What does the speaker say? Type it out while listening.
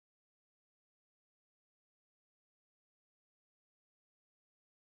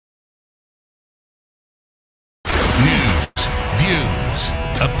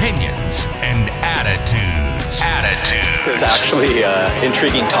opinions, and attitudes. There's actually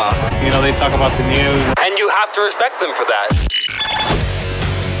intriguing talk. You know, they talk about the news. And you have to respect them for that.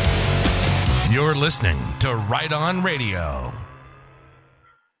 You're listening to Right On Radio.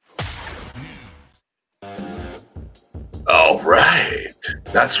 All right.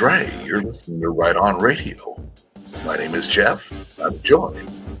 That's right. You're listening to Right On Radio. My name is Jeff. I'm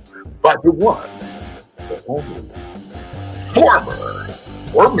joined by the one, the only, former,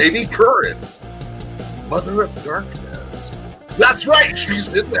 or maybe current, Mother of Darkness. That's right. She's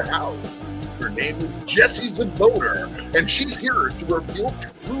in the house. Her name is Jessie Czebotar, and she's here to reveal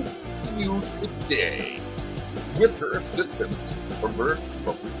truth to you today with her assistance from her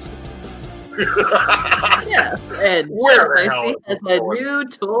public system. Yes, and Tracy has a new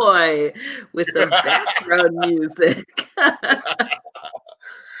toy with some background music.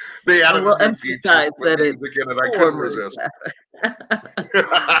 They added we'll a new feature with that music in it. I couldn't resist.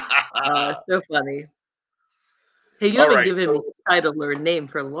 So funny. Hey, you haven't given me a title or a name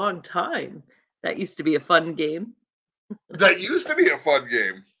for a long time. That used to be a fun game. That used to be a fun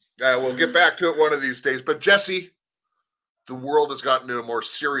game. We'll get back to it one of these days. But Jessie, the world has gotten to a more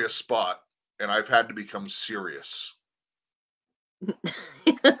serious spot, and I've had to become serious.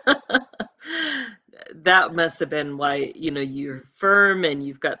 That must have been why, you're firm and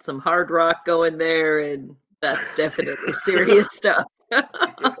you've got some hard rock going there, and that's definitely serious stuff.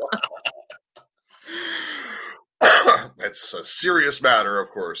 That's a serious matter, of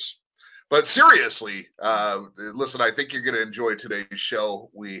course. But seriously, listen, I think you're going to enjoy today's show.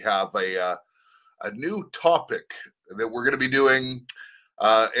 We have a new topic that we're going to be doing.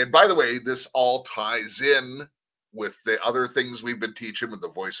 And by the way, this all ties in with the other things we've been teaching with the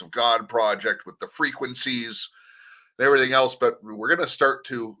Voice of God project, with the frequencies and everything else. But we're going to start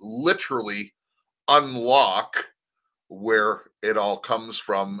to literally unlock where it all comes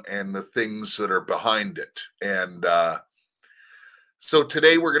from and the things that are behind it. And so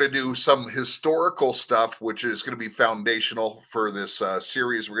today we're going to do some historical stuff, which is going to be foundational for this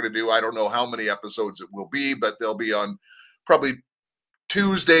series we're going to do. I don't know how many episodes it will be, but they'll be on probably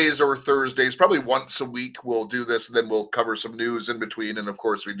Tuesdays or Thursdays, probably once a week. We'll do this, and then we'll cover some news in between. And of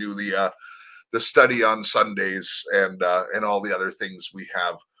course, we do the study on Sundays and all the other things we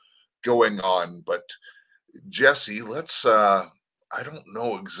have going on. But Jessie, let's. I don't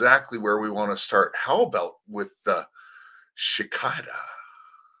know exactly where we want to start. How about with the cicada?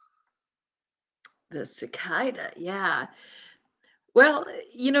 The cicada, yeah. Well,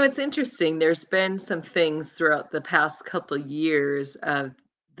 it's interesting. There's been some things throughout the past couple of years of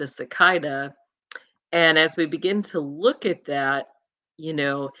the cicada. And as we begin to look at that,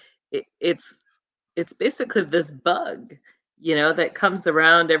 it's basically this bug, that comes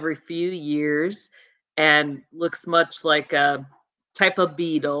around every few years and looks much like a type of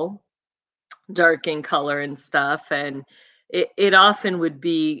beetle, dark in color and stuff. And it often would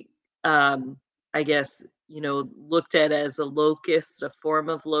be, I guess, looked at as a locust, a form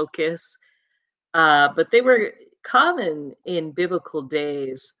of locust. But they were common in biblical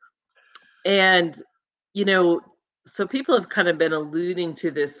days. And, so people have kind of been alluding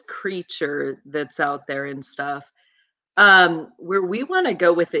to this creature that's out there and stuff. Where we want to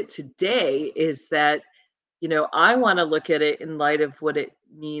go with it today is that, I want to look at it in light of what it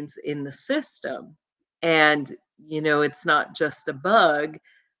means in the system. And, it's not just a bug.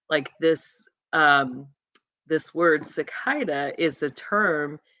 Like this word cicada is a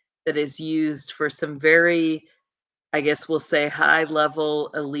term that is used for some very, I guess we'll say, high-level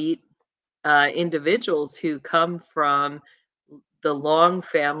elite individuals who come from the long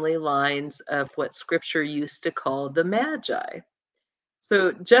family lines of what Scripture used to call the Magi.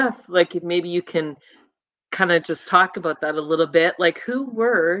 So, Jeff, like maybe you can kind of just talk about that a little bit. Like, who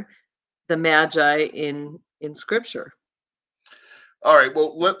were the Magi in Scripture? All right,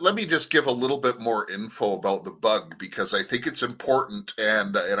 well, let me just give a little bit more info about the bug, because I think it's important,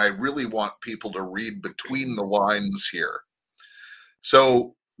 and I really want people to read between the lines here.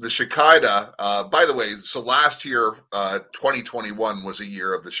 So the cicada, by the way, so last year, 2021 was a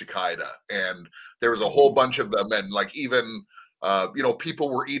year of the cicada, and there was a whole bunch of them, and like even, people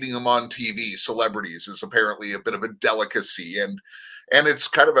were eating them on TV. Celebrities is apparently a bit of a delicacy, and it's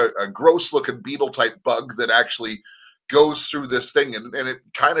kind of a gross-looking beetle-type bug that actually goes through this thing, and it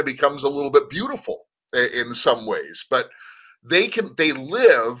kind of becomes a little bit beautiful in some ways. But they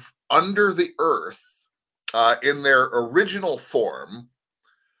live under the earth in their original form,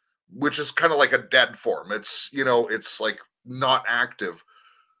 which is kind of like a dead form. It's it's like not active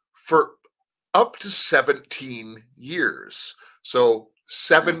for up to 17 years. So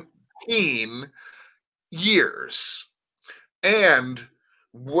 17 years. And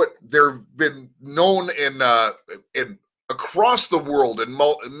what they've been known in across the world in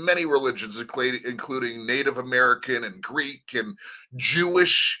many religions, including Native American and Greek and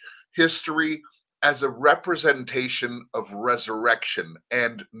Jewish history, as a representation of resurrection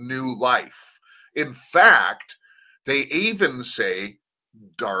and new life. In fact, they even say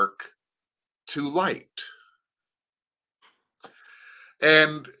dark to light.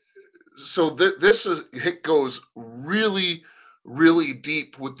 And so it goes really, really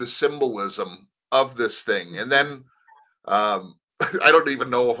deep with the symbolism of this thing. And then I don't even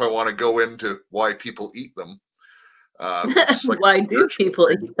know if I want to go into why people eat them. Like why do people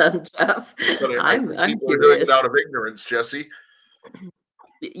eat them, Jeff? I'm people curious. are doing it out of ignorance, Jesse.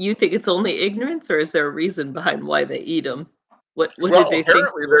 You think it's only ignorance, or is there a reason behind why they eat them? What do they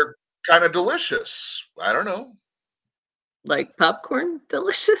apparently think? They're kind of delicious. I don't know. Like popcorn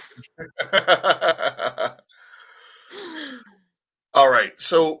delicious? All right,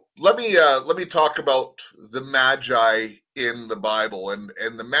 so let me talk about the Magi in the Bible,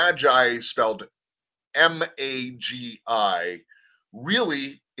 and the Magi, spelled M-A-G-I,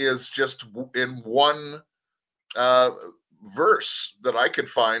 really is just in one verse that I could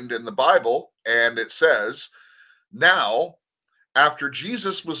find in the Bible, and it says, "Now, after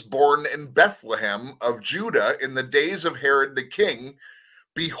Jesus was born in Bethlehem of Judah in the days of Herod the king,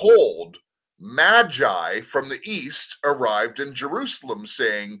 behold, Magi from the east arrived in Jerusalem,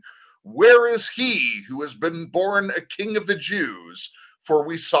 saying, 'Where is he who has been born a king of the Jews? For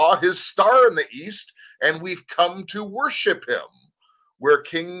we saw his star in the east, and we've come to worship him.' Where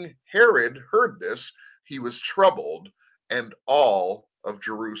King Herod heard this, he was troubled, and all of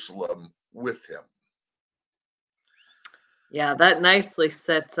Jerusalem with him." Yeah, that nicely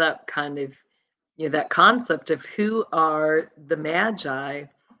sets up kind of, that concept of who are the Magi.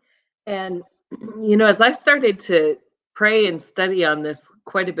 And, as I started to pray and study on this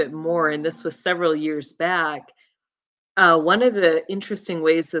quite a bit more, and this was several years back, one of the interesting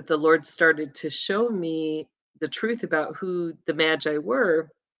ways that the Lord started to show me the truth about who the Magi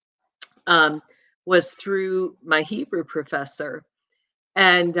were was through my Hebrew professor.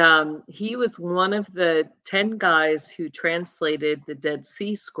 And he was one of the 10 guys who translated the Dead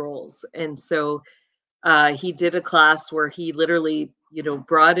Sea Scrolls. And so he did a class where he literally,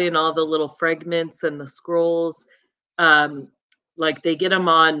 brought in all the little fragments and the scrolls. Like they get them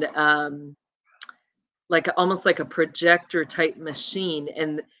on like almost like a projector type machine.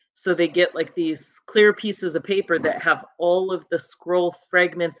 And so they get like these clear pieces of paper that have all of the scroll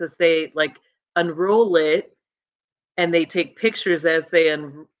fragments as they like unroll it. And they take pictures as they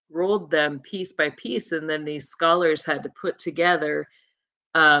unrolled them piece by piece. And then these scholars had to put together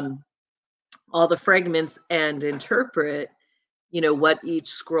all the fragments and interpret, what each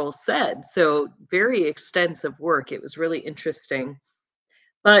scroll said. So very extensive work. It was really interesting.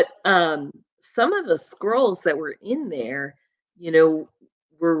 But some of the scrolls that were in there,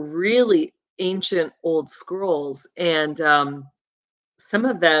 were really ancient old scrolls. And some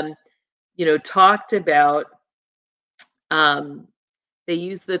of them, talked about, they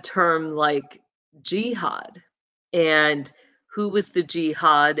use the term like jihad and who was the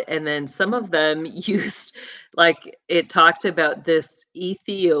jihad. And then some of them used, like it talked about this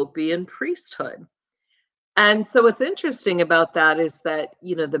Ethiopian priesthood. And so what's interesting about that is that,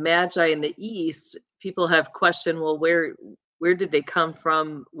 the Magi in the East, people have questioned, well, where did they come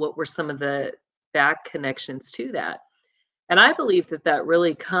from? What were some of the back connections to that? And I believe that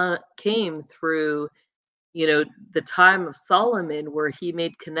really came through, the time of Solomon, where he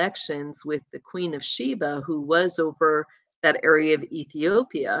made connections with the Queen of Sheba, who was over that area of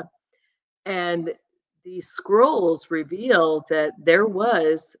Ethiopia. And these scrolls reveal that there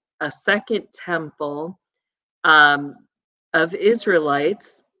was a second temple of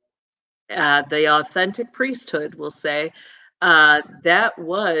Israelites, the authentic priesthood, we'll say, that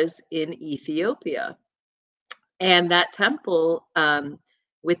was in Ethiopia. And that temple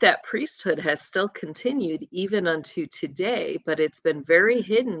with that priesthood has still continued even unto today, but it's been very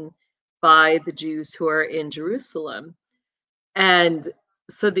hidden by the Jews who are in Jerusalem. And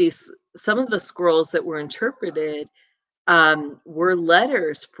so some of the scrolls that were interpreted were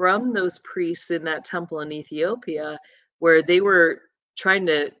letters from those priests in that temple in Ethiopia, where they were trying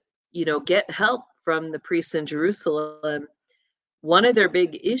to, get help from the priests in Jerusalem. One of their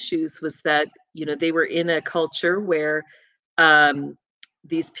big issues was that, they were in a culture where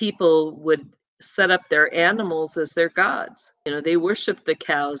these people would set up their animals as their gods. They worshiped the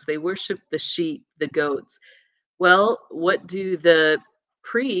cows, they worshiped the sheep, the goats. Well, what do the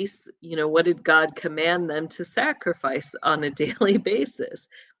priests, what did God command them to sacrifice on a daily basis?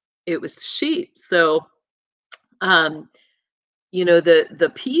 It was sheep. So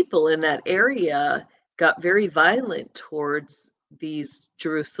the people in that area got very violent towards these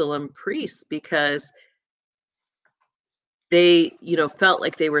Jerusalem priests because they, felt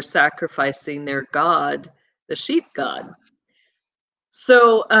like they were sacrificing their god, the sheep god.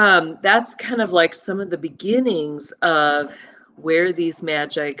 So that's kind of like some of the beginnings of where these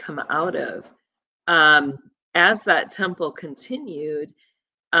magi come out of. As that temple continued,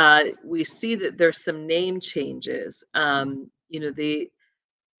 we see that there's some name changes. They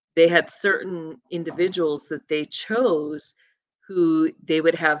had certain individuals that they chose who they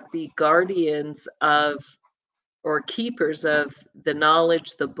would have be guardians of or keepers of the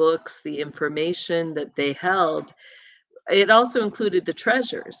knowledge, the books, the information that they held. It also included the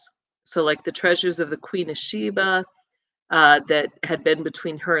treasures. So, like the treasures of the Queen of Sheba that had been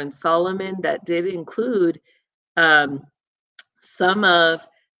between her and Solomon, that did include some of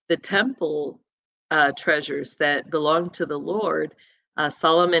the temple treasures that belonged to the Lord.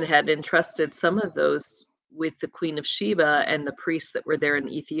 Solomon had entrusted some of those with the Queen of Sheba and the priests that were there in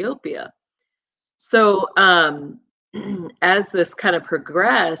Ethiopia. So as this kind of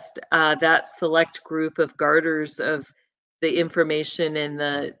progressed, that select group of guarders of the information and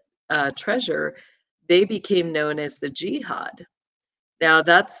the treasure, they became known as the jihad. Now,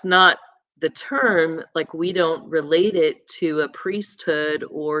 that's not the term, like we don't relate it to a priesthood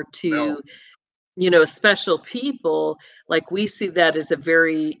or to, special people. Like we see that as a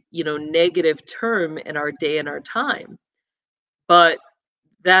very, negative term in our day and our time. But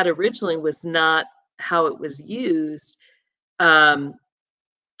that originally was not how it was used. That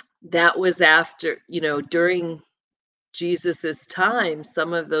was after, during Jesus's time,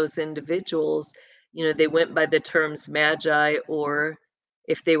 some of those individuals, they went by the terms magi, or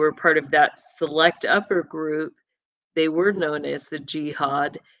if they were part of that select upper group, they were known as the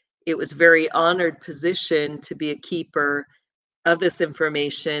jihad. It was a very honored position to be a keeper of this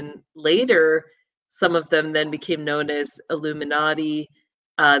information. Later, some of them then became known as Illuminati.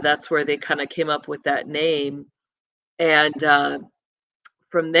 That's where they kind of came up with that name. And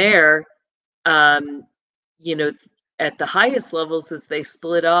from there, at the highest levels, as they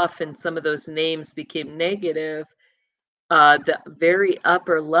split off and some of those names became negative, the very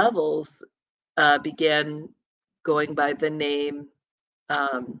upper levels began going by the name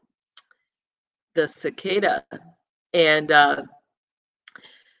the cicada. And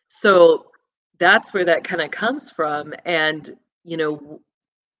so that's where that kind of comes from. And,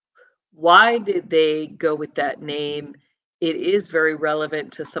 why did they go with that name? It is very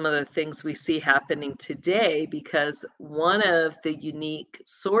relevant to some of the things we see happening today, because one of the unique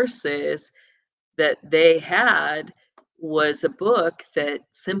sources that they had was a book that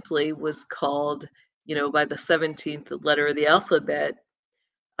simply was called, by the 17th letter of the alphabet.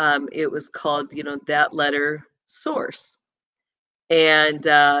 It was called, that letter source. And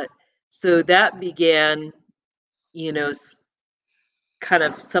so that began, kind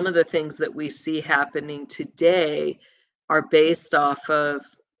of some of the things that we see happening today are based off of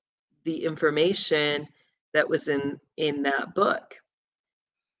the information that was in that book.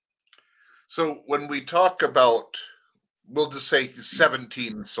 So when we talk about, we'll just say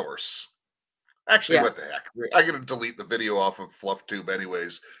 17 source. Actually, What the heck? I'm going to delete the video off of FluffTube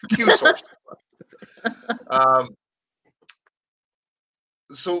anyways. Q source.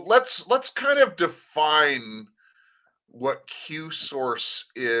 So let's kind of define what Q source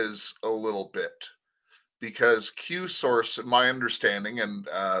is a little bit, because Q source, in my understanding, and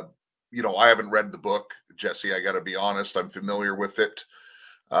I haven't read the book, Jesse, I got to be honest, I'm familiar with it.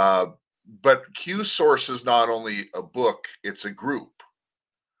 But Q source is not only a book, it's a group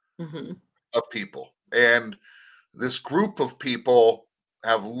of people. And this group of people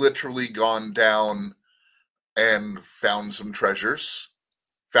have literally gone down and found some treasures,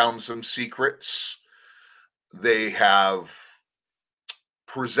 found some secrets. They have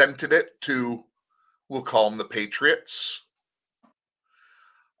presented it to, we'll call them the Patriots.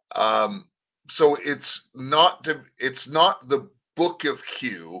 So it's not the Book of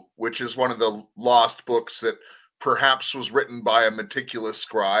Q, which is one of the lost books that perhaps was written by a meticulous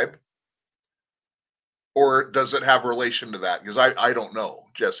scribe. Or does it have relation to that? Because I don't know.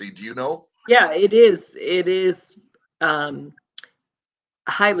 Jesse, do you know? Yeah, it is. It is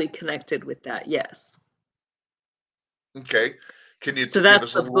highly connected with that. Yes. Okay. Can you? So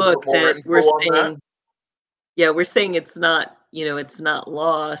that's the book that we're saying. Yeah, we're saying it's not. It's not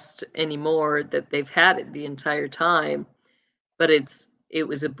lost anymore. That they've had it the entire time, but it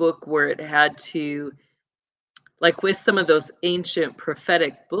was a book where it had to, like with some of those ancient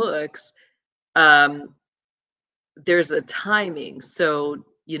prophetic books, there's a timing. So,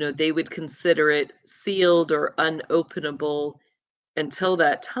 they would consider it sealed or unopenable until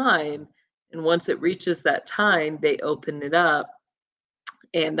that time. And once it reaches that time, they open it up.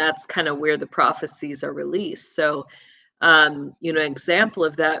 And that's kind of where the prophecies are released. So, an example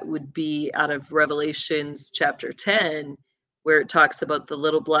of that would be out of Revelations chapter 10, where it talks about the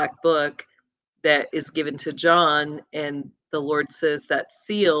little black book that is given to John. And the Lord says that's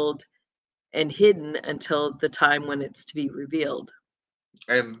sealed and hidden until the time when it's to be revealed.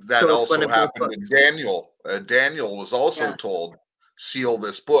 And that also happened in Daniel. Daniel was also told, seal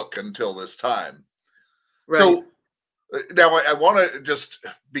this book until this time. Right. So now I want to just,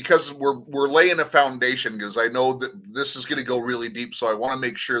 because we're laying a foundation, because I know that this is going to go really deep. So I want to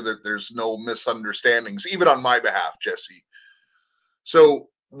make sure that there's no misunderstandings, even on my behalf, Jesse. So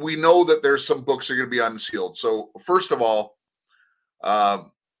we know that there's some books that are going to be unsealed. So first of all, I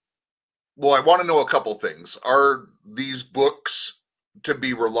want to know a couple things. Are these books to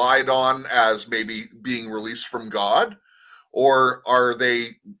be relied on as maybe being released from God, or are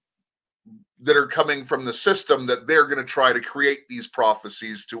they that are coming from the system that they're going to try to create these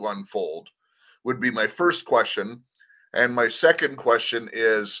prophecies to unfold? Would be my first question. And my second question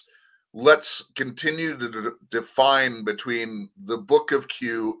is, let's continue to define between the Book of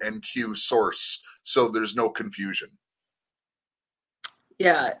Q and Q source, so there's no confusion.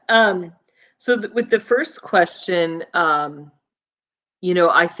 Yeah. So with the first question,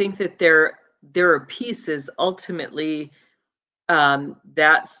 I think that there are pieces ultimately,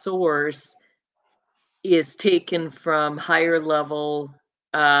 that source is taken from higher level,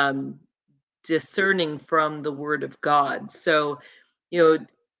 discerning from the Word of God. So,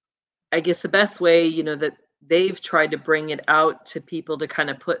 I guess the best way, that they've tried to bring it out to people to kind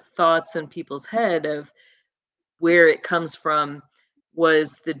of put thoughts in people's head of where it comes from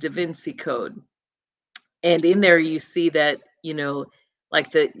was the Da Vinci Code. And in there you see that,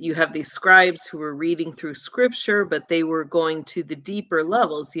 like that you have these scribes who were reading through scripture, but they were going to the deeper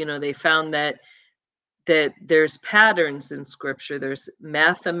levels. They found that there's patterns in scripture. There's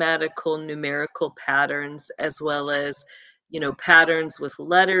mathematical, numerical patterns, as well as, patterns with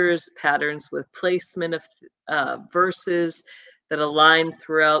letters, patterns with placement of verses that align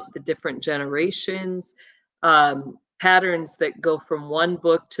throughout the different generations, patterns that go from one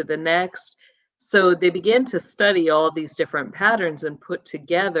book to the next. So they began to study all these different patterns and put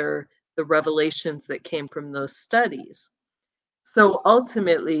together the revelations that came from those studies. So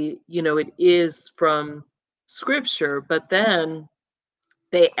ultimately, it is from scripture, but then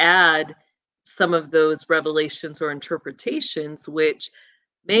they add some of those revelations or interpretations, which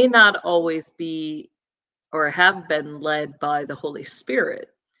may not always be or have been led by the Holy Spirit.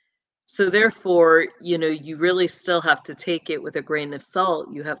 So therefore, you really still have to take it with a grain of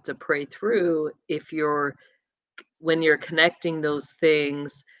salt. You have to pray through when you're connecting those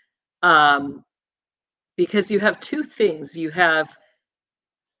things, because you have two things. You have,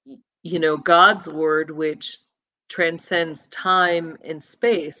 God's word, which transcends time and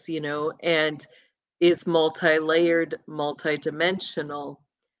space, and is multi-layered, multi-dimensional.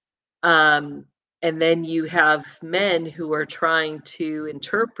 And then you have men who are trying to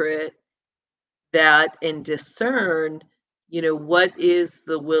interpret that and discern, what is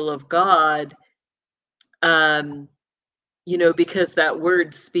the will of God, because that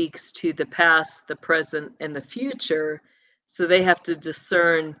word speaks to the past, the present, and the future. So they have to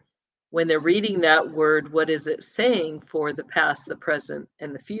discern, when they're reading that word, what is it saying for the past, the present,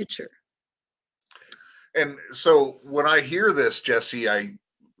 and the future. And so when I hear this, Jesse, I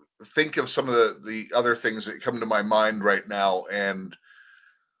think of some of the other things that come to my mind right now. And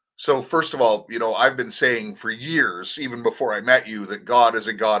so first of all, I've been saying for years, even before I met you, that God is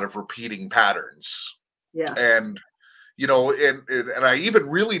a God of repeating patterns. Yeah. And, and I even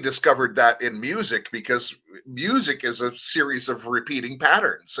really discovered that in music, because music is a series of repeating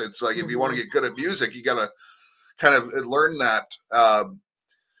patterns. It's like, if you want to get good at music, you got to kind of learn that.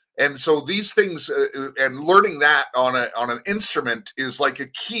 And so these things, and learning that on an instrument is like a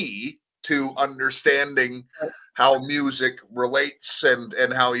key to understanding how music relates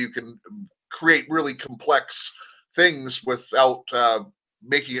and how you can create really complex things without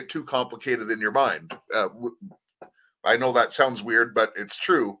making it too complicated in your mind. I know that sounds weird, but it's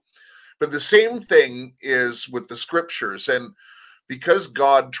true. But the same thing is with the scriptures. And because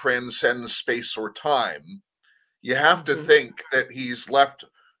God transcends space or time, you have to think that he's left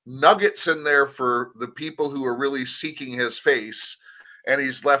nuggets in there for the people who are really seeking his face. And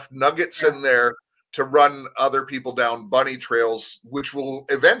he's left nuggets in there to run other people down bunny trails, which will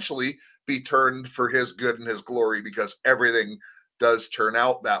eventually be turned for his good and his glory, because everything does turn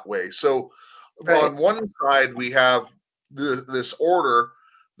out that way. So on one side, we have this order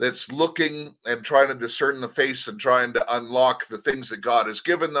that's looking and trying to discern the face and trying to unlock the things that God has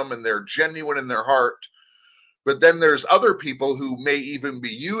given them, and they're genuine in their heart. But then there's other people who may even be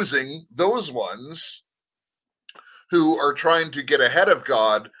using those ones who are trying to get ahead of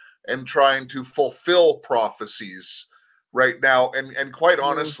God and trying to fulfill prophecies right now. And quite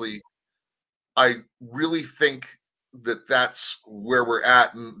honestly, I really think that that's where we're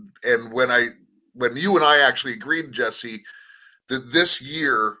at. And when you and I actually agreed, Jesse, that this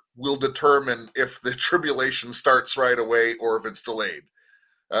year will determine if the tribulation starts right away or if it's delayed.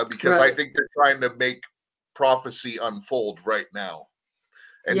 Because I think they're trying to make prophecy unfold right now.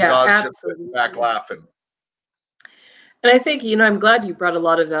 And God's absolutely. just back laughing. And I think, I'm glad you brought a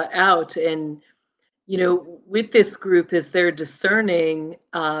lot of that out. And, with this group, as they're discerning,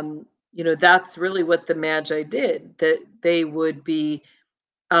 that's really what the Magi did, that they would be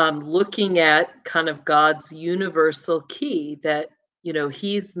looking at kind of God's universal key, that,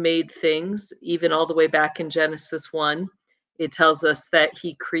 he's made things, even all the way back in Genesis 1. It tells us that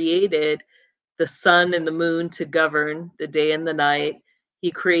he created the sun and the moon to govern the day and the night. He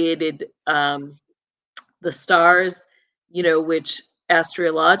created the stars, which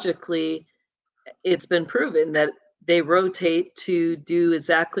astrologically, it's been proven that they rotate to do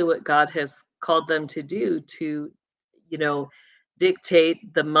exactly what God has called them to do, to,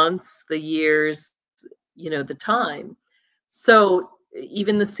 dictate the months, the years, the time. So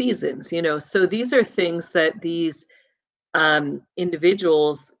even the seasons, so these are things that these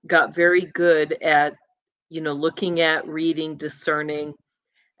individuals got very good at, looking at, reading, discerning.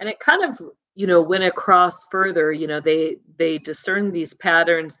 And it kind of, went across further, they discerned these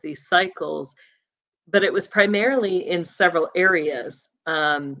patterns, these cycles, but it was primarily in several areas.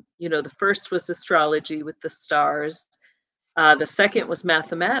 The first was astrology with the stars. The second was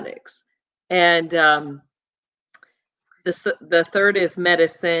mathematics. And the third is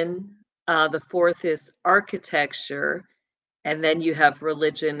medicine. The fourth is architecture. And then you have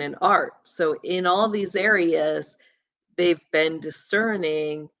religion and art. So in all these areas, they've been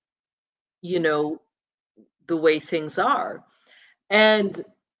discerning, the way things are. And,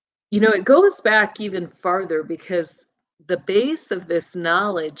 it goes back even farther, because the base of this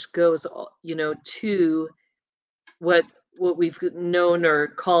knowledge goes, to what we've known or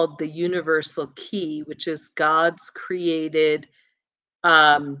called the universal key, which is God's created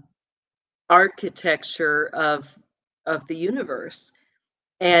architecture of the universe.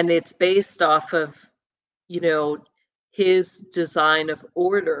 And it's based off of, his design of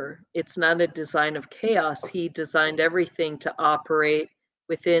order. It's not a design of chaos. He designed everything to operate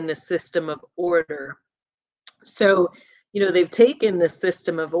within a system of order. So, they've taken the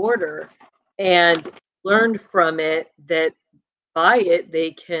system of order and learned from it that by it,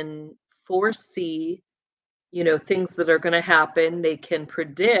 they can foresee, things that are going to happen. They can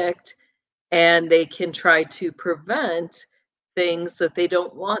predict, and they can try to prevent things that they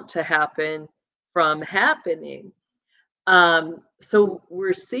don't want to happen from happening. So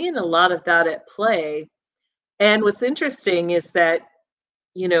we're seeing a lot of that at play. And what's interesting is that,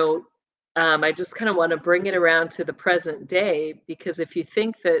 I just kind of want to bring it around to the present day, because if you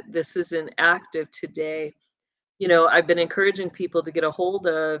think that this isn't active today, I've been encouraging people to get a hold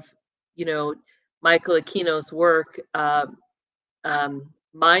of, Michael Aquino's work,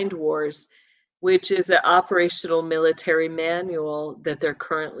 Mind Wars, which is an operational military manual that they're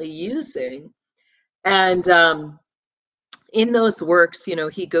currently using. And in those works,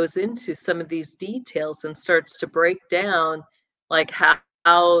 he goes into some of these details and starts to break down like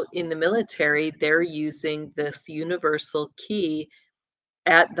how in the military they're using this universal key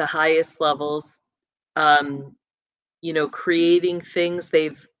at the highest levels, creating things.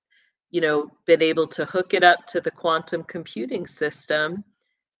 They've, been able to hook it up to the quantum computing system.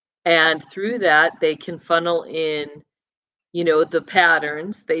 And through that, they can funnel in, the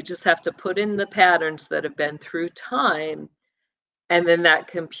patterns. They just have to put in the patterns that have been through time. And then that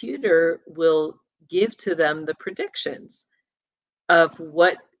computer will give to them the predictions of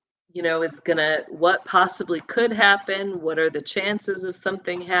what, what possibly could happen. What are the chances of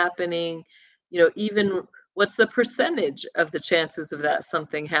something happening? Even what's the percentage of the chances of that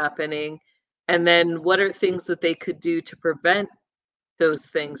something happening? And then what are things that they could do to prevent those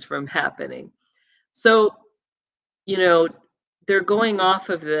things from happening? So, they're going off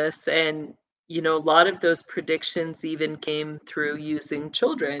of this, and, a lot of those predictions even came through using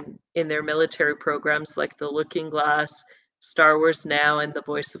children in their military programs, like the Looking Glass, Star Wars Now, and the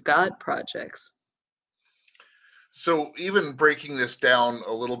Voice of God projects. So even breaking this down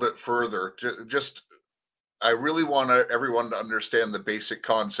a little bit further, I really want everyone to understand the basic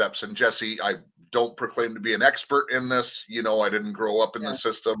concepts. And Jesse, I don't proclaim to be an expert in this. You know, I didn't grow up in the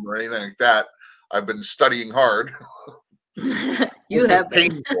system or anything like that. I've been studying hard. You have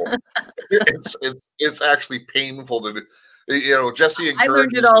been. It's actually painful to do. You know, Jesse encourages. I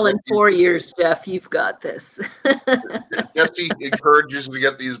learned it all in 4 years, Jeff. You've got this. Jesse encourages to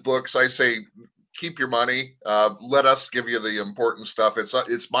get these books. I say, keep your money. Let us give you the important stuff.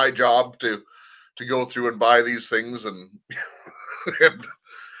 It's my job to go through and buy these things, and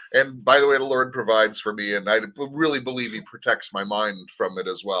and by the way, the Lord provides for me, and I really believe He protects my mind from it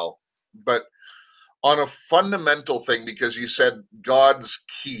as well. But on a fundamental thing, because you said God's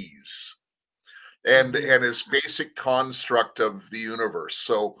keys and his basic construct of the universe.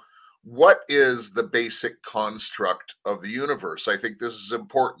 So what is the basic construct of the universe? I think this is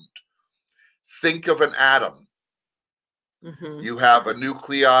important. Think of an atom. You have a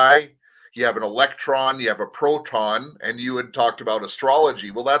nuclei, you have an electron, you have a proton, and you had talked about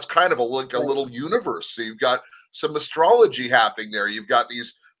astrology. Well, that's kind of a little universe. So you've got some astrology happening there. You've got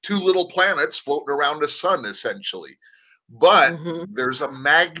these two little planets floating around a sun, essentially. But there's a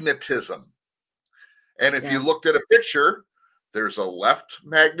magnetism. And if you looked at a picture, there's a left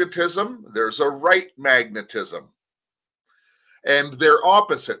magnetism, there's a right magnetism. And they're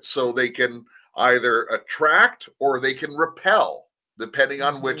opposite. So they can either attract or they can repel, depending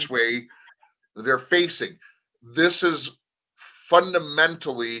on which way they're facing. This is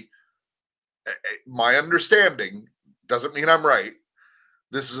fundamentally, my understanding, doesn't mean I'm right.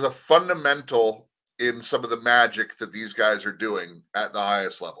 This is a fundamental in some of the magic that these guys are doing at the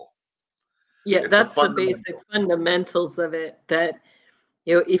highest level. Yeah, that's the basic fundamentals of it. That,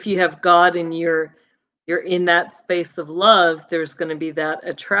 you know, if you have God and you're in that space of love, there's going to be that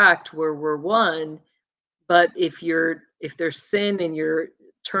attract where we're one. But if there's sin and you're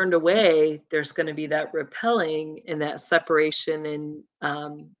turned away, there's going to be that repelling and that separation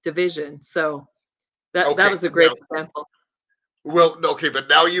and division. So that was a great example. Well, okay, but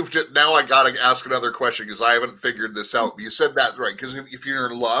now I got to ask another question because I haven't figured this out. You said that right, because if you're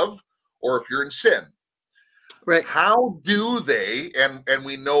in love or if you're in sin, right? How do they? And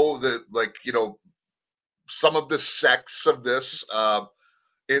we know that, like, you know, some of the sex of this,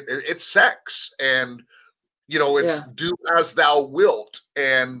 it's sex, and you know, it's do as thou wilt,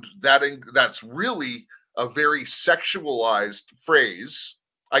 and that's really a very sexualized phrase.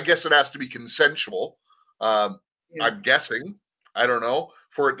 I guess it has to be consensual. I'm guessing. I don't know,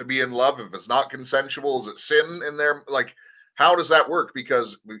 for it to be in love. If it's not consensual, is it sin in there? Like, how does that work?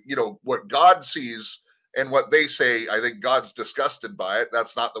 Because, you know, what God sees and what they say, I think God's disgusted by it.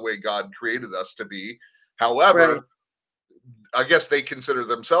 That's not the way God created us to be. However, I guess they consider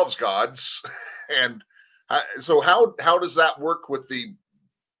themselves gods. And so how does that work with the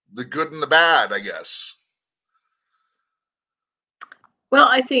good and the bad, I guess? Well,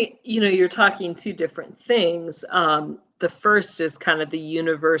 I think, you know, you're talking two different things. The first is kind of the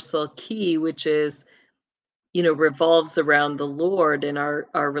universal key, which is, you know, revolves around the Lord and our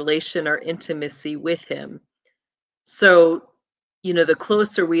relation, our intimacy with Him. So, you know, the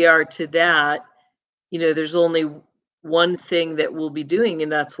closer we are to that, you know, there's only one thing that we'll be doing,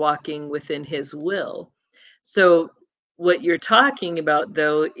 and that's walking within His will. So what you're talking about,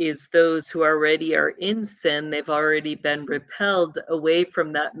 though, is those who already are in sin. They've already been repelled away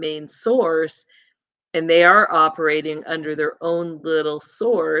from that main source, and they are operating under their own little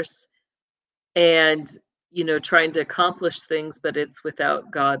source and, you know, trying to accomplish things, but it's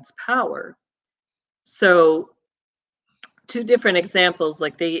without God's power. So two different examples,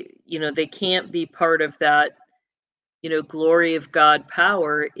 like they can't be part of that, you know, glory of God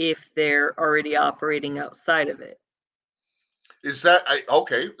power if they're already operating outside of it. Is that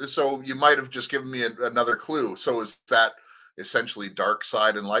okay? So you might have just given me another clue. So is that essentially dark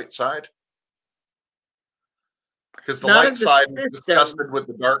side and light side? Because the light side is disgusted with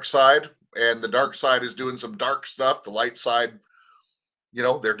the dark side, and the dark side is doing some dark stuff. The light side, you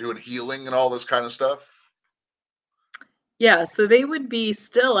know, they're doing healing and all this kind of stuff. Yeah, so they would be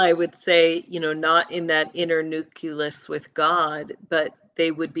still, I would say, you know, not in that inner nucleus with God, but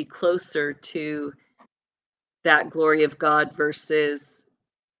they would be closer to that glory of God versus,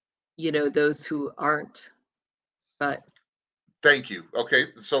 you know, those who aren't. But thank you. Okay,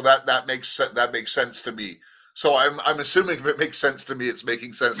 so that makes sense to me. So I'm assuming if it makes sense to me, it's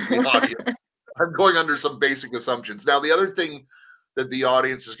making sense to the audience. I'm going under some basic assumptions. Now, the other thing that the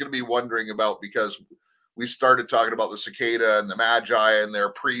audience is going to be wondering about, because we started talking about the cicada and the magi and their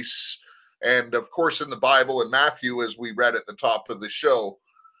priests, and of course in the Bible in Matthew, as we read at the top of the show,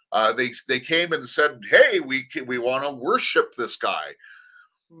 they came and said, "Hey, we want to worship this guy,"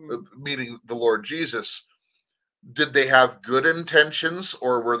 meaning the Lord Jesus. did they have good intentions,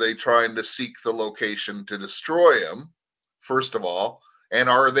 or were they trying to seek the location to destroy him, first of all? And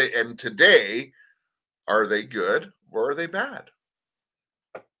today, are they good or are they bad?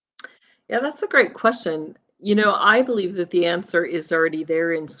 Yeah, that's a great question. I believe that the answer is already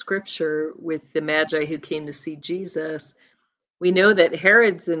there in scripture with the Magi who came to see Jesus. We know that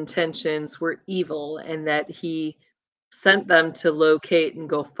Herod's intentions were evil and that he sent them to locate and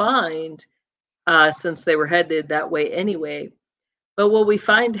go find, since they were headed that way anyway. But what we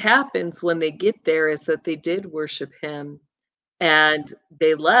find happens when they get there is that they did worship him and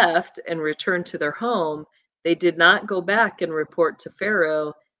they left and returned to their home. They did not go back and report to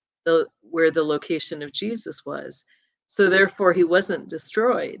Pharaoh where the location of Jesus was. So therefore, he wasn't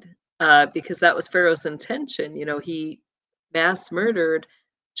destroyed, because that was Pharaoh's intention. He mass murdered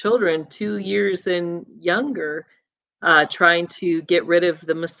children 2 years and younger, trying to get rid of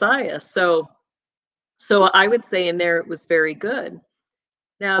the Messiah. So I would say in there it was very good.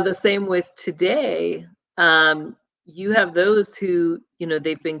 Now, the same with today. You have those who,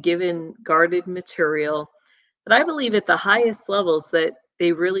 they've been given guarded material, but I believe at the highest levels that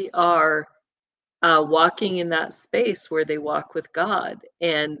they really are walking in that space where they walk with God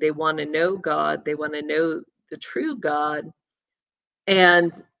and they want to know God. They want to know the true God.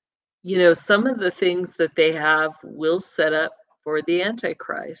 And, some of the things that they have will set up for the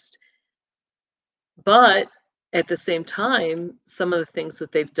Antichrist. But at the same time, some of the things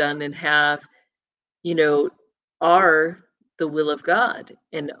that they've done and have, are the will of God.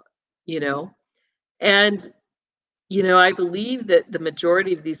 And, and, I believe that the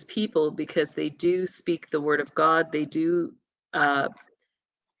majority of these people, because they do speak the word of God, they do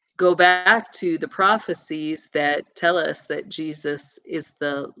go back to the prophecies that tell us that Jesus is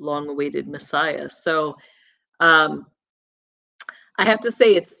the long-awaited Messiah. So I have to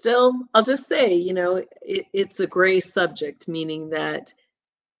say it's still, I'll just say, it's a gray subject, meaning that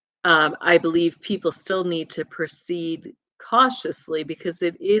I believe people still need to proceed cautiously because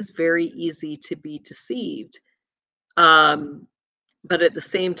it is very easy to be deceived. But at the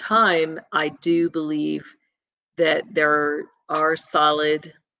same time, I do believe that there are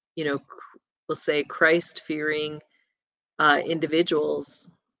solid, we'll say Christ-fearing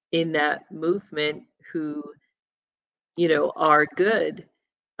individuals in that movement who, are good.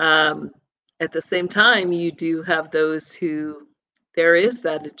 At the same time, you do have those who there is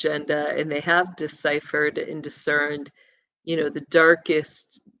that agenda and they have deciphered and discerned, the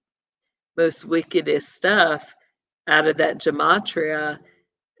darkest, most wickedest stuff out of that gematria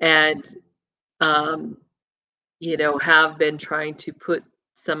and, have been trying to put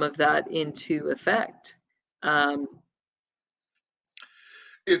some of that into effect.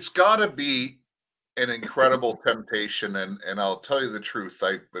 It's got to be an incredible temptation. And I'll tell you the truth,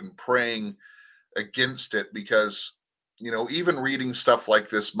 I've been praying against it because, even reading stuff like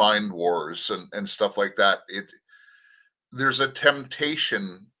this, Mind Wars and stuff like that, there's a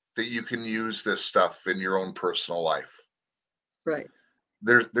temptation that you can use this stuff in your own personal life. Right.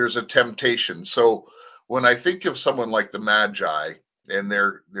 There's a temptation. So when I think of someone like the Magi and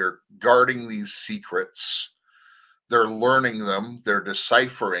they're guarding these secrets, they're learning them, they're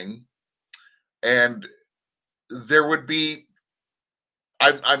deciphering, and there would be,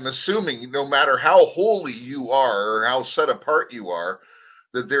 I'm assuming, no matter how holy you are or how set apart you are,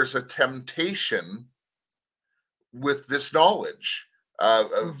 that there's a temptation with this knowledge.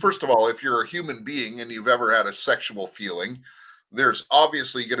 First of all, if you're a human being and you've ever had a sexual feeling, there's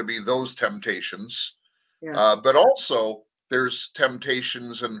obviously going to be those temptations. Yeah. But also there's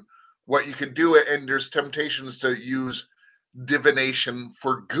temptations and what you could do, and there's temptations to use divination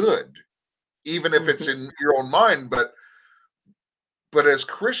for good, even if it's in your own mind. But as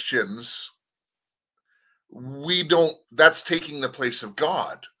Christians, that's taking the place of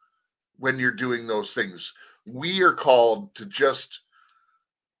God when you're doing those things. We are called to just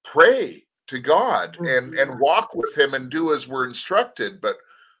pray to God and walk with him and do as we're instructed, but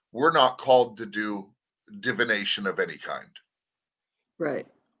we're not called to do divination of any kind. Right.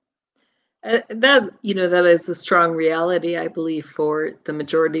 That is a strong reality, I believe, for the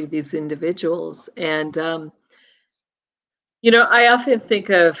majority of these individuals. And, I often think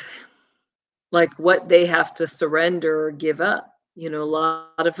of like what they have to surrender or give up. A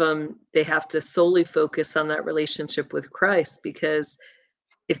lot of them, they have to solely focus on that relationship with Christ, because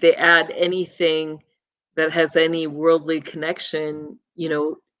if they add anything that has any worldly connection,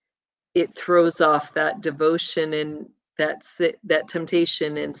 it throws off that devotion, and that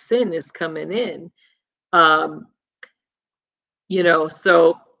temptation and sin is coming in. So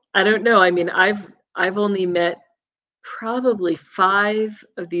I don't know. I mean, I've only met probably 5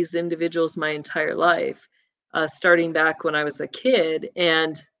 of these individuals my entire life. starting back when I was a kid.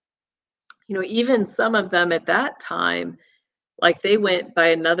 And, even some of them at that time, like they went by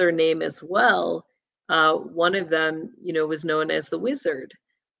another name as well. One of them, was known as the Wizard.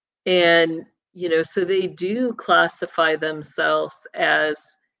 And, so they do classify themselves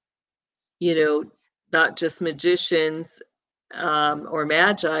as, not just magicians or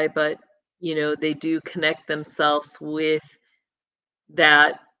magi, but, they do connect themselves with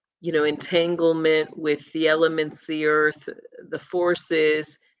that, entanglement with the elements, the earth, the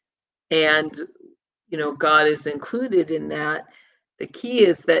forces, and, God is included in that. The key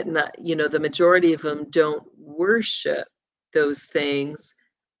is that not, the majority of them don't worship those things.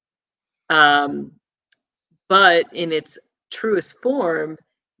 But in its truest form,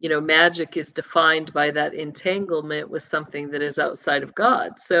 magic is defined by that entanglement with something that is outside of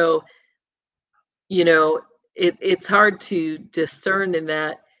God. So, it's hard to discern in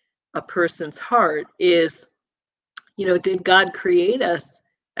that a person's heart is, did God create us?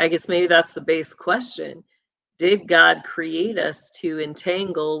 I guess maybe that's the base question. Did God create us to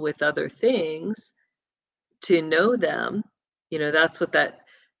entangle with other things, to know them? That's what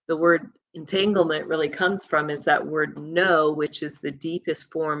the word entanglement really comes from, is that word know, which is the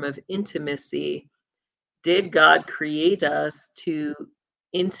deepest form of intimacy. Did God create us to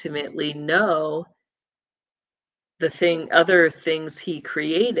intimately know other things he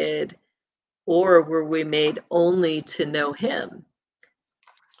created, or were we made only to know him?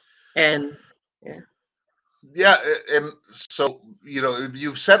 And Yeah, and so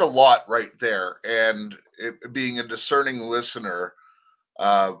you've said a lot right there, and being a discerning listener.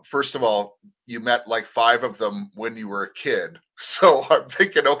 First of all, you met like 5 of them when you were a kid, so I'm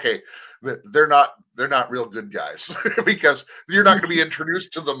thinking, okay, they're not real good guys because you're not going to be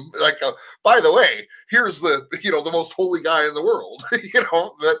introduced to them like, by the way, here's the the most holy guy in the world.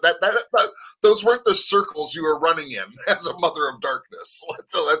 That those weren't the circles you were running in as a mother of darkness.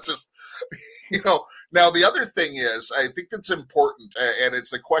 So that's just Now the other thing is, I think that's important, and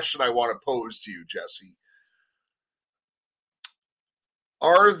it's the question I want to pose to you, Jesse.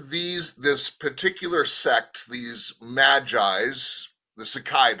 Are this particular sect, these magi's, the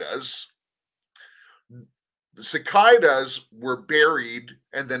cicadas were buried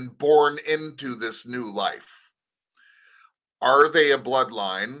and then born into this new life? Are they a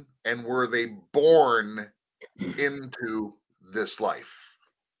bloodline, and were they born into this life?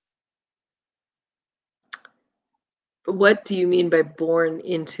 What do you mean by born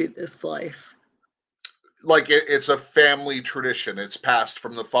into this life? Like it's a family tradition. It's passed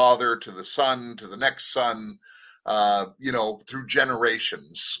from the father to the son to the next son, through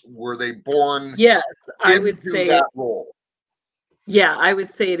generations. Were they born? Yes, I would say that role. Yeah, I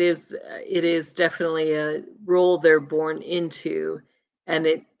would say it is definitely a role they're born into, and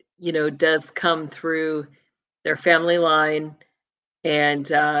it does come through their family line, and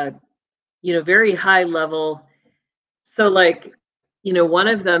very high level. So like, one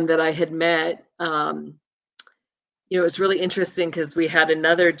of them that I had met, it was really interesting because we had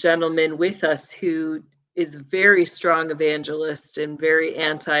another gentleman with us who is very strong evangelist and very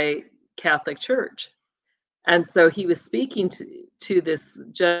anti-Catholic Church. And so he was speaking to this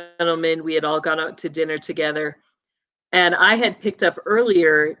gentleman. We had all gone out to dinner together. And I had picked up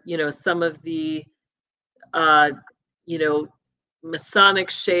earlier, some of the, Masonic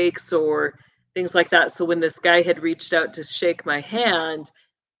shakes or things like that. So when this guy had reached out to shake my hand,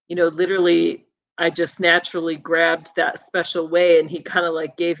 literally, I just naturally grabbed that special way, and he kind of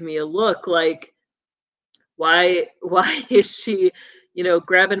like gave me a look like, why is she,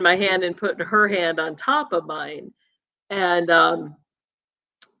 grabbing my hand and putting her hand on top of mine? And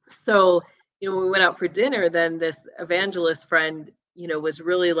so, when we went out for dinner, then this evangelist friend, was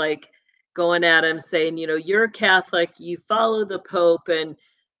really like going at him saying, you're Catholic, you follow the Pope, and,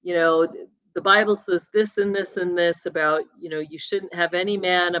 the Bible says this and this and this about, you shouldn't have any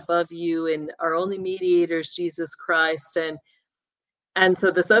man above you, and our only mediator is Jesus Christ. And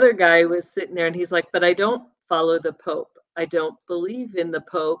so this other guy was sitting there, and he's like, but I don't follow the Pope. I don't believe in the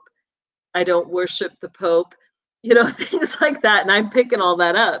Pope. I don't worship the Pope, things like that. And I'm picking all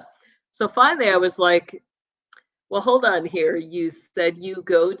that up. So finally I was like, well, hold on here. You said you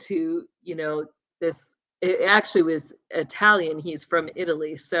go to, this, it actually was Italian. He's from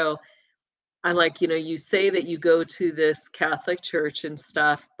Italy. So I'm like, you say that you go to this Catholic church and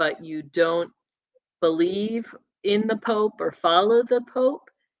stuff, but you don't believe in the Pope or follow the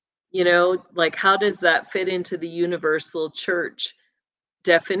Pope. Like, how does that fit into the universal church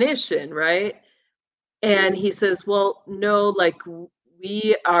definition, right? And he says, well, no, like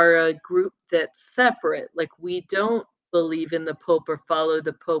we are a group that's separate. Like we don't believe in the Pope or follow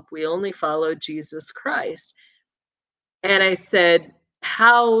the Pope. We only follow Jesus Christ. And I said,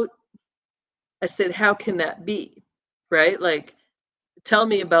 how can that be? Right? Like, tell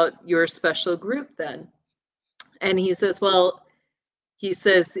me about your special group then. And he says, I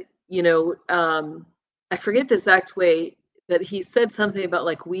forget the exact way, but he said something about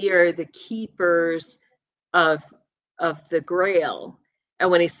like, we are the keepers of the Grail. And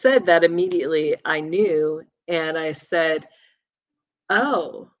when he said that, immediately I knew, and I said,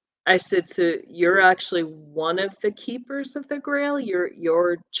 oh, I said, so you're actually one of the keepers of the Grail,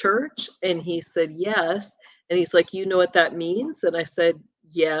 your church? And he said, yes. And he's like, you know what that means? And I said,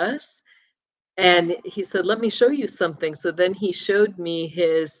 yes. And he said, let me show you something. So then he showed me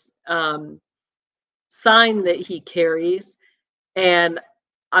his sign that he carries. And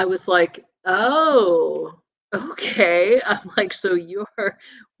I was like, oh, okay. I'm like, so you're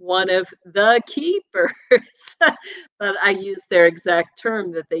one of the keepers. But I used their exact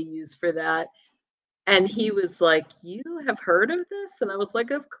term that they use for that. And he was like, you have heard of this? And I was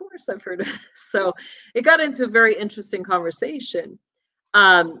like, of course I've heard of this. So it got into a very interesting conversation.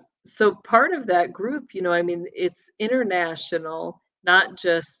 So part of that group, it's international, not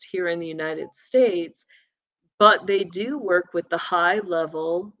just here in the United States, but they do work with the high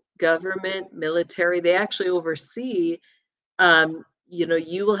level government, military. They actually oversee,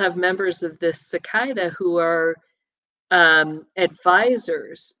 you will have members of this Cicada who are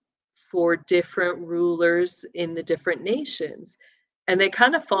advisors for different rulers in the different nations. And they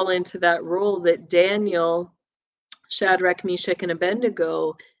kind of fall into that role that Daniel, Shadrach, Meshach, and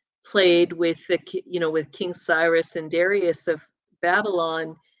Abednego played with with King Cyrus and Darius of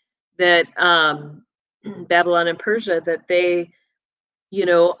Babylon, that Babylon and Persia, that they,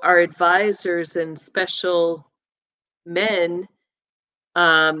 are advisors and special men.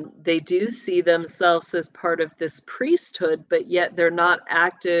 They do see themselves as part of this priesthood, but yet they're not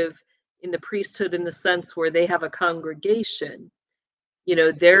active in the priesthood in the sense where they have a congregation.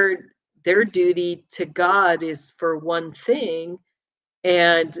 Their duty to God is for one thing,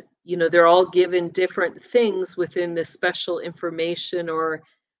 and they're all given different things within this special information or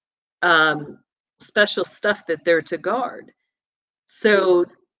special stuff that they're to guard. So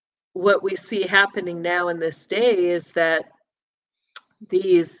what we see happening now in this day is that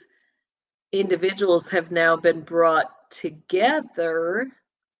these individuals have now been brought together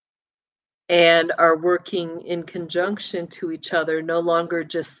and are working in conjunction to each other, no longer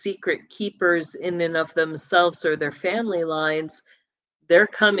just secret keepers in and of themselves or their family lines. They're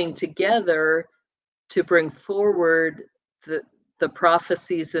coming together to bring forward the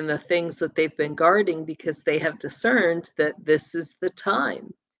prophecies and the things that they've been guarding, because they have discerned that this is the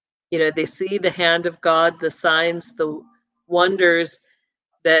time. They see the hand of God, the signs, the wonders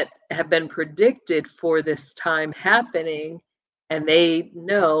that have been predicted for this time happening, and they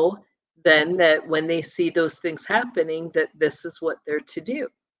know then that when they see those things happening, that this is what they're to do.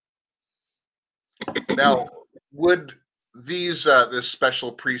 Now, would these this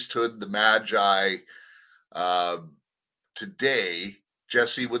special priesthood, the Magi, today,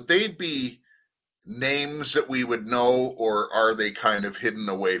 Jesse, would they be names that we would know, or are they kind of hidden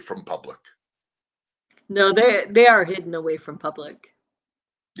away from public? No, they are hidden away from public.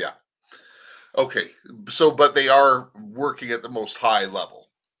 Yeah. Okay. So, but they are working at the most high level.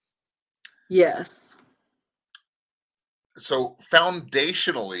 Yes. So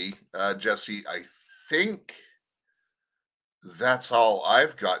foundationally, Jesse, I think that's all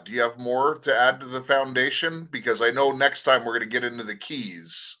I've got. Do you have more to add to the foundation? Because I know next time we're going to get into the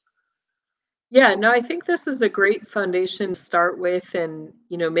keys. Yeah, no, I think this is a great foundation to start with. And,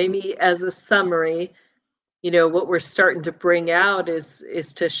 maybe as a summary, what we're starting to bring out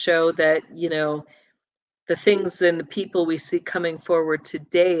is to show that, the things and the people we see coming forward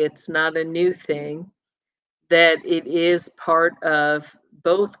today, it's not a new thing, that it is part of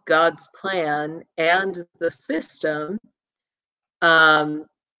both God's plan and the system. And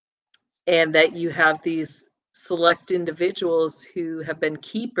that you have these select individuals who have been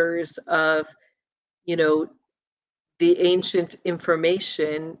keepers of, the ancient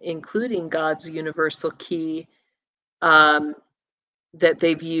information, including God's universal key, that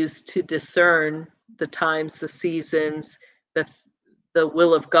they've used to discern the times, the seasons, the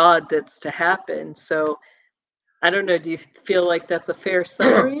will of God that's to happen. So I don't know, do you feel like that's a fair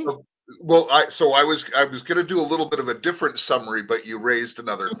summary? Well, I was going to do a little bit of a different summary, but you raised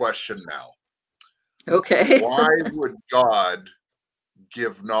another question now. Okay. Why would God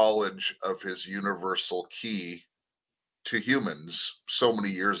give knowledge of his universal key to humans so many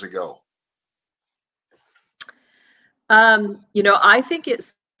years ago? I think it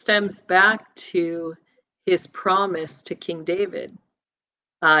stems back to his promise to King David.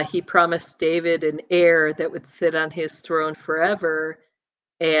 He promised David an heir that would sit on his throne forever,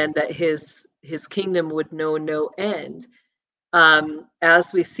 and that his kingdom would know no end.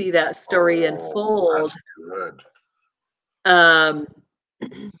 As we see that story unfold,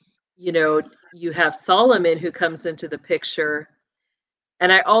 you know, you have Solomon who comes into the picture.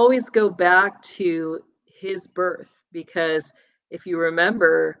 And I always go back to his birth, because if you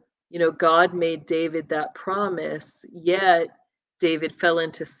remember, you know, God made David that promise, yet David fell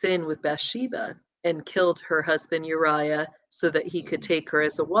into sin with Bathsheba and killed her husband Uriah so that he could take her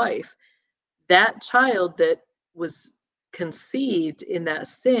as a wife. That child that was conceived in that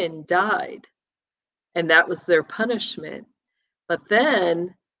sin died, and that was their punishment. But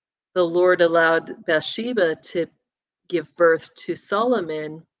then the Lord allowed Bathsheba to give birth to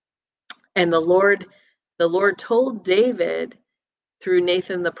Solomon, and the Lord told David through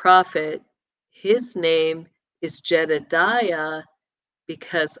Nathan the prophet, his name is Jedediah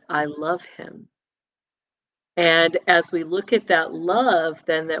because I love him. And as we look at that love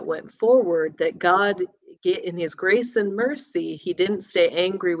then that went forward, that God, in his grace and mercy, he didn't stay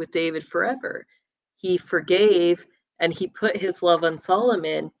angry with David forever. He forgave, and he put his love on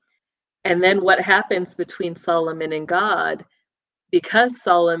Solomon. And then what happens between Solomon and God? Because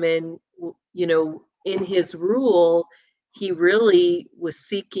Solomon, you know, in his rule, he really was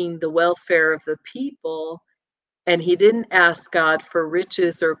seeking the welfare of the people, and he didn't ask God for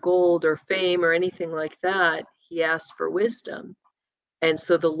riches or gold or fame or anything like that. He asked for wisdom. And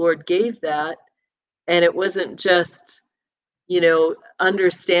so the Lord gave that. And it wasn't just, you know,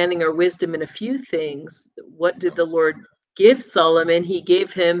 understanding or wisdom in a few things. What did the Lord give Solomon? He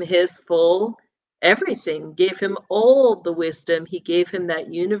gave him his full everything, gave him all the wisdom. He gave him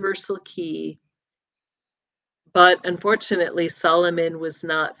that universal key. But unfortunately, Solomon was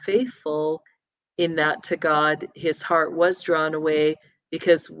not faithful in that to God. His heart was drawn away,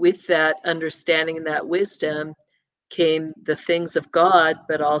 because with that understanding and that wisdom came the things of God,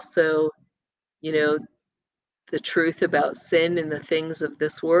 but also, you know, the truth about sin and the things of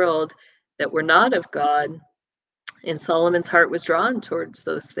this world that were not of God. And Solomon's heart was drawn towards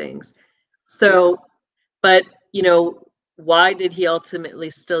those things. So, but, you know, why did he ultimately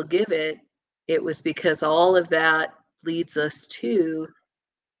still give it? It was because all of that leads us to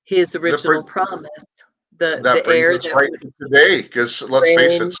his original promise. The heir brings us right to today, because let's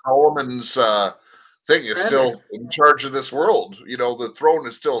face it, Solomon's thing is still in charge of this world. You know, the throne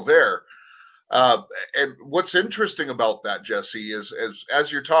is still there. And what's interesting about that, Jesse, is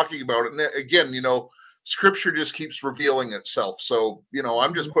as you're talking about it, and again, you know, Scripture just keeps revealing itself. So, you know,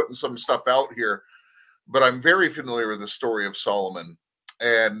 I'm just putting some stuff out here, but I'm very familiar with the story of Solomon.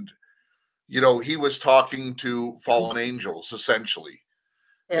 And, you know, he was talking to fallen angels, essentially.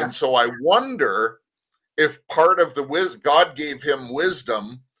 Yeah. And so I wonder if part of God gave him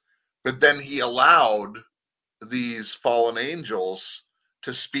wisdom, but then he allowed these fallen angels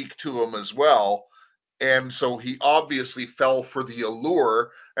to speak to him as well. And so he obviously fell for the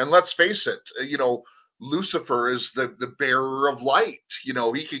allure. And let's face it, you know, Lucifer is the bearer of light. You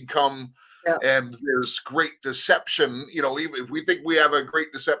know, he can come, and there's great deception. You know, even if we think we have a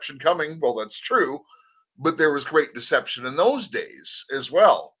great deception coming, well, that's true. But there was great deception in those days as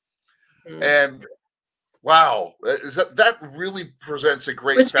well. And wow, that really presents a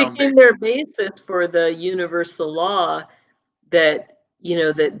great foundation. Which became their basis for the universal law that, you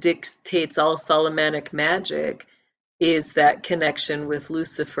know, that dictates all Solomonic magic, is that connection with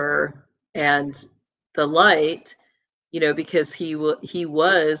Lucifer and the light, you know, because he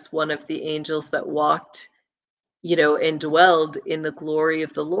was one of the angels that walked, you know, and dwelled in the glory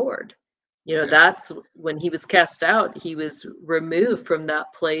of the Lord. You know, that's when he was cast out, he was removed from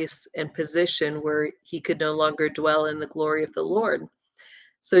that place and position where he could no longer dwell in the glory of the Lord.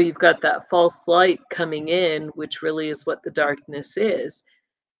 So you've got that false light coming in, which really is what the darkness is.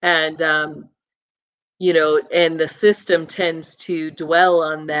 And, you know, and the system tends to dwell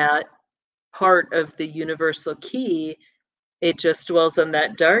on that part of the universal key. It just dwells on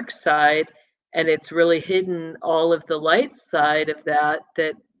that dark side, and it's really hidden all of the light side of that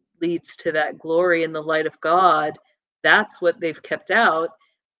leads to that glory and the light of God. That's what they've kept out,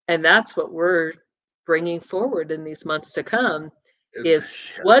 and that's what we're bringing forward in these months to come.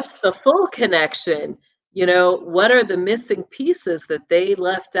 Is what's the full connection? You know, what are the missing pieces that they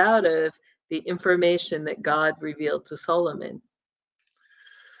left out of the information that God revealed to Solomon?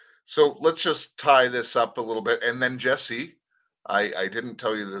 So let's just tie this up a little bit. And then, Jesse, I didn't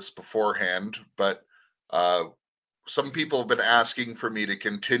tell you this beforehand, but some people have been asking for me to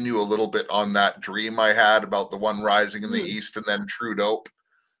continue a little bit on that dream I had about the one rising in the east and then True Dope.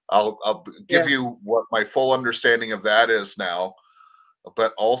 I'll give you what my full understanding of that is now.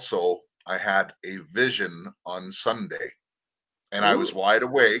 But also, I had a vision on Sunday, and I was wide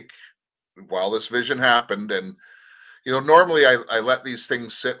awake while this vision happened. And normally I let these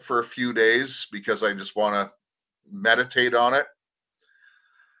things sit for a few days because I just want to meditate on it.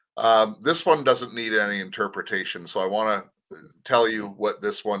 This one doesn't need any interpretation, so I want to tell you what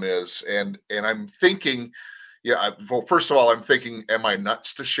this one is. And I'm thinking, well, first of all, I'm thinking, am I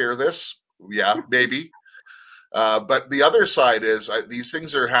nuts to share this? Yeah, maybe. But the other side is these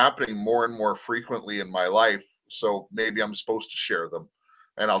things are happening more and more frequently in my life, so maybe I'm supposed to share them,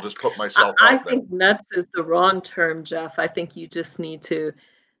 and I'll just put myself out there. I think nuts is the wrong term, Jeff. I think you just need to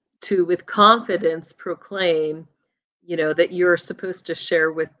with confidence proclaim, that you're supposed to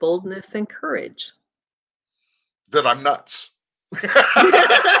share with boldness and courage. That I'm nuts. There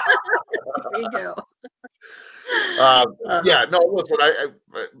you go.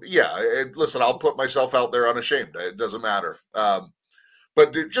 Listen, I'll put myself out there unashamed. It doesn't matter.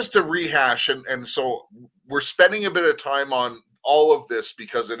 But just to rehash, and so we're spending a bit of time on all of this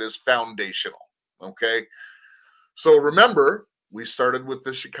because it is foundational. Okay. So remember, we started with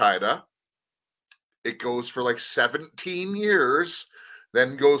the Shekinah. It goes for like 17 years,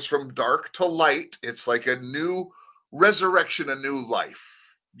 then goes from dark to light. It's like a new resurrection, a new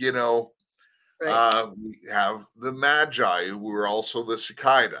life, Right. We have the Magi, who are also the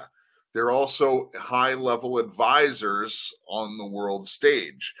Shekinah. They're also high-level advisors on the world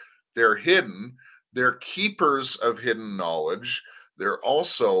stage. They're hidden. They're keepers of hidden knowledge. They're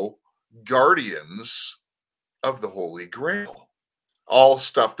also guardians of the Holy Grail. All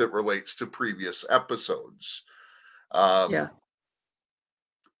stuff that relates to previous episodes. You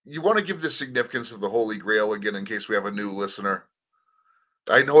want to give the significance of the Holy Grail again in case we have a new listener?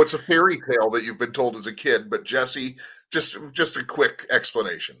 I know it's a fairy tale that you've been told as a kid, but Jesse, just a quick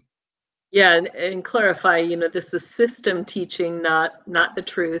explanation. Yeah, and clarify, this is system teaching, not the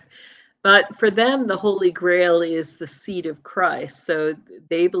truth. But for them, the Holy Grail is the seed of Christ. So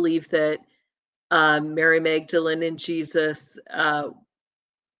they believe that Mary Magdalene and Jesus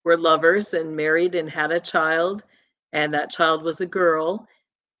were lovers and married and had a child, and that child was a girl.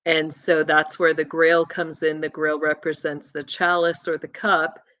 And so that's where the Grail comes in. The Grail represents the chalice or the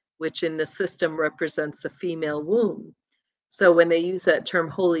cup, which in the system represents the female womb. So when they use that term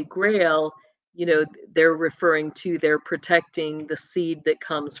Holy Grail, they're referring to they're protecting the seed that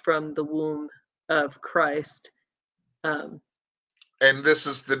comes from the womb of Christ. And this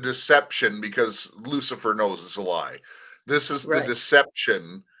is the deception, because Lucifer knows it's a lie. This is the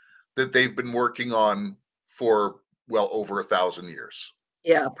deception that they've been working on for, well, over 1,000 years.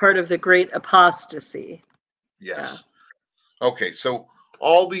 Yeah, part of the great apostasy. Yes. Yeah. Okay, so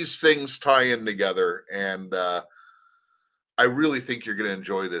all these things tie in together, and I really think you're going to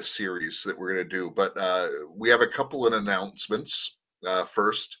enjoy this series that we're going to do. But we have a couple of announcements.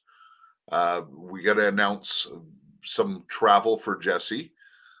 First, we got to announce some travel for Jesse.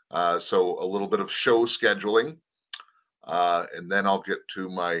 So a little bit of show scheduling, and then I'll get to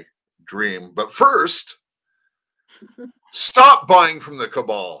my dream. But first, stop buying from the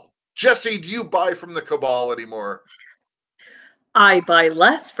Cabal. Jesse, do you buy from the Cabal anymore? I buy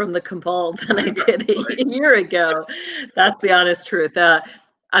less from the Cabal than I did a year ago. That's the honest truth.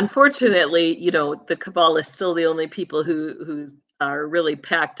 Unfortunately, the Cabal is still the only people who are really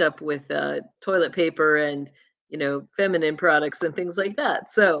packed up with toilet paper and, feminine products and things like that.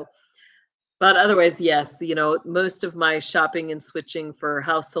 So, but otherwise, yes, most of my shopping and switching for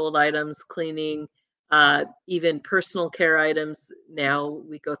household items, cleaning, even personal care items, now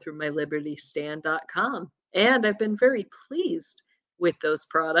we go through mylibertystand.com. And I've been very pleased with those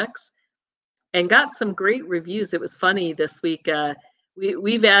products and got some great reviews. It was funny this week.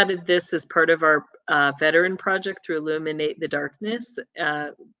 We've added this as part of our veteran project through Illuminate the Darkness,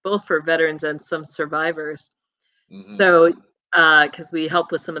 both for veterans and some survivors. Mm-hmm. So, because we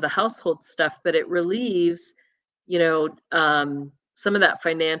help with some of the household stuff, but it relieves, some of that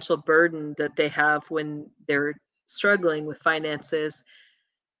financial burden that they have when they're struggling with finances.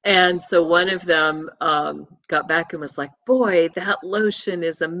 And so one of them got back and was like, boy, that lotion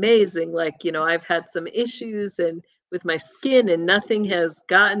is amazing. Like, I've had some issues and with my skin and nothing has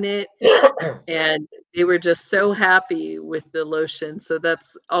gotten it. And they were just so happy with the lotion. So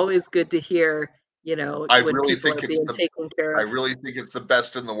that's always good to hear, I when really people think are being taken care of. I really think it's the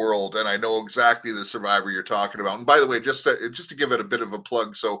best in the world. And I know exactly the survivor you're talking about. And by the way, just to give it a bit of a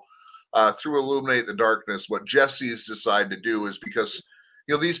plug. So through Illuminate the Darkness, what Jesse's decided to do is because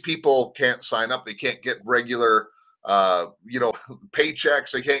these people can't sign up. They can't get regular,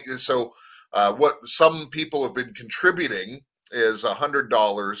 paychecks. They can't. So what some people have been contributing is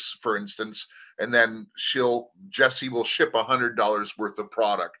 $100, for instance, and then Jesse will ship $100 worth of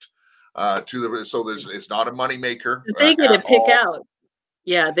product to the. So it's not a moneymaker. They get to pick all. out.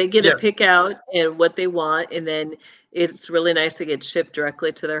 Yeah, they get Yeah. to pick out and what they want, and then it's really nice to get shipped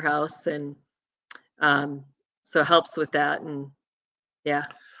directly to their house, and so it helps with that. And yeah,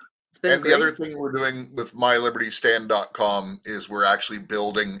 it's been And great. the other thing we're doing with MyLibertyStand.com is we're actually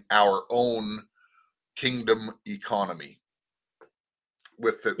building our own kingdom economy.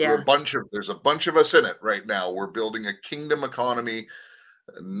 With there's a bunch of us in it right now. We're building a kingdom economy.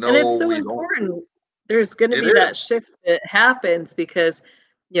 No, and it's so we important. don't. There's going to be that shift that happens because,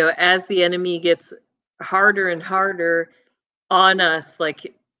 as the enemy gets harder and harder on us,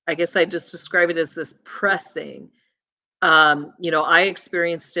 like I guess I just describe it as this pressing. I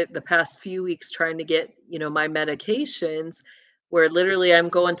experienced it the past few weeks trying to get, my medications, where literally I'm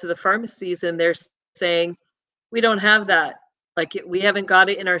going to the pharmacies and they're saying, we don't have that. Like we haven't got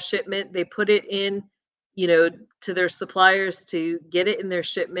it in our shipment. They put it in, to their suppliers to get it in their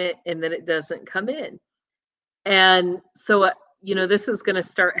shipment, and then it doesn't come in. And so, this is going to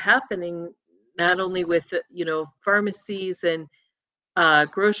start happening not only with, pharmacies and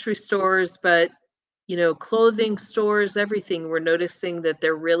grocery stores, but, clothing stores, everything. We're noticing that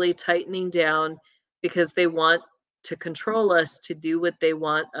they're really tightening down because they want to control us to do what they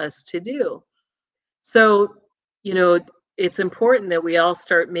want us to do. So, it's important that we all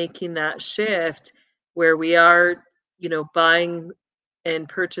start making that shift where we are, buying and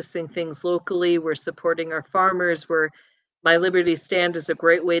purchasing things locally. We're supporting our farmers. My Liberty Stand is a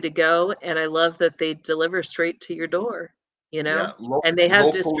great way to go. And I love that they deliver straight to your door, and they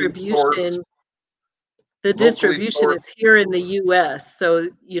have distribution. The distribution is here in the US. So,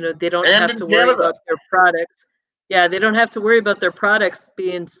 they don't have to worry about their products. Yeah, they don't have to worry about their products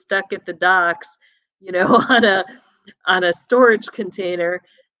being stuck at the docks, on a storage container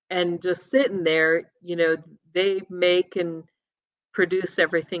and just sitting there. They make and produce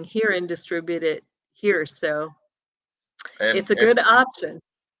everything here and distribute it here. So it's a good option.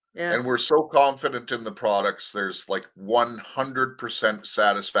 Yeah. And we're so confident in the products. There's like 100%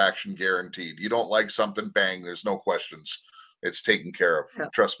 satisfaction guaranteed. You don't like something, bang, there's no questions. It's taken care of. Yeah.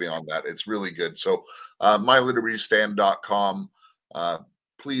 Trust me on that. It's really good. So MyLibertyStand.com.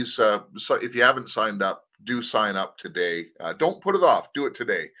 Please, so if you haven't signed up, do sign up today. Don't put it off. Do it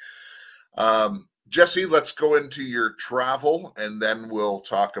today. Jesse, let's go into your travel, and then we'll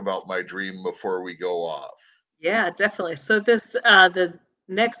talk about my dream before we go off. Yeah, definitely. So this, the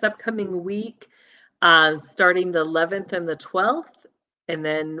next upcoming week, starting the 11th and the 12th, and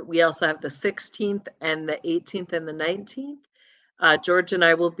then we also have the 16th and the 18th and the 19th. George and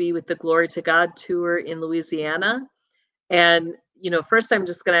I will be with the Glory to God tour in Louisiana. And, first I'm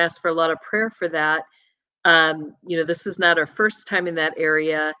just going to ask for a lot of prayer for that. This is not our first time in that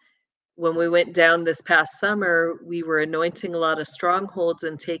area. When we went down this past summer, we were anointing a lot of strongholds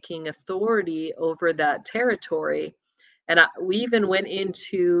and taking authority over that territory. And we even went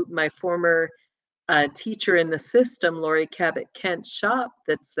into my former teacher in the system, Lori Cabot-Kent's shop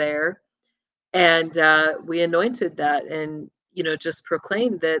that's there. And we anointed that and, just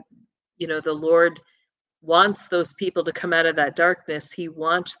proclaimed that, the Lord wants those people to come out of that darkness. He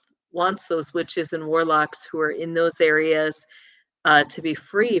wants those witches and warlocks who are in those areas to be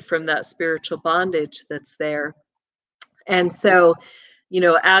free from that spiritual bondage that's there. And so,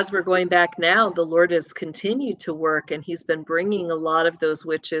 as we're going back now, the Lord has continued to work, and he's been bringing a lot of those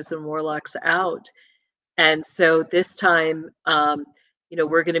witches and warlocks out. And so this time,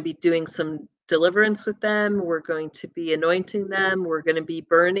 we're going to be doing some deliverance with them. We're going to be anointing them. We're going to be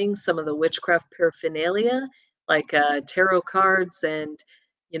burning some of the witchcraft paraphernalia, like tarot cards and,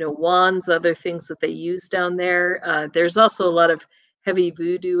 wands, other things that they use down there. There's also a lot of heavy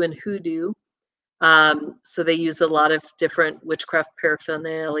voodoo and hoodoo. So they use a lot of different witchcraft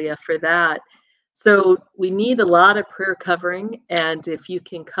paraphernalia for that. So we need a lot of prayer covering. And if you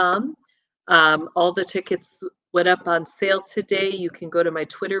can come, all the tickets went up on sale today. You can go to my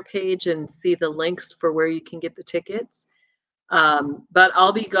Twitter page and see the links for where you can get the tickets. But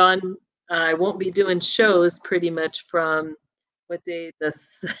I'll be gone. I won't be doing shows pretty much from what day? The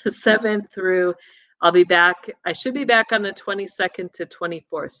 7th through, I'll be back. I should be back on the 22nd to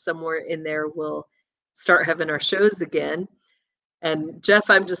 24th. Somewhere in there, we'll start having our shows again. And Jeff,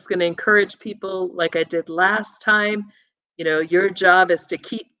 I'm just going to encourage people like I did last time. Your job is to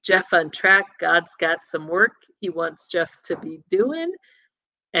keep Jeff on track. God's got some work he wants Jeff to be doing.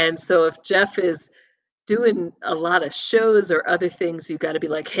 And so if Jeff is doing a lot of shows or other things, you got to be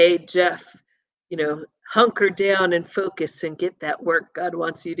like, hey, Jeff, hunker down and focus and get that work God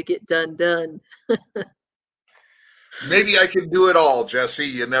wants you to get done. Maybe I can do it all, Jesse.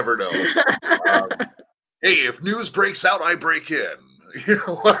 You never know. Hey, if news breaks out, I break in. You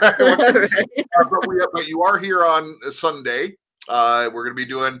know what can we say? But you are here on Sunday. We're going to be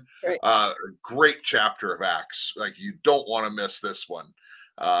doing a great chapter of Acts. Like, you don't want to miss this one.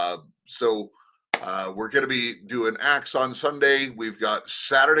 So we're going to be doing Acts on Sunday. We've got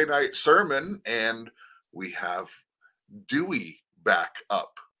Saturday night sermon, and we have Dewey back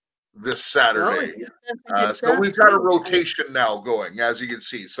up this Saturday. So we've got a rotation now going, as you can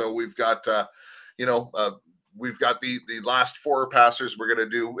see. So we've got, we've got the last four pastors we're going to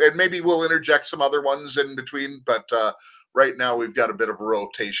do, and maybe we'll interject some other ones in between. But right now we've got a bit of a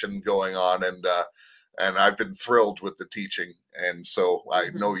rotation going on, and I've been thrilled with the teaching, and so I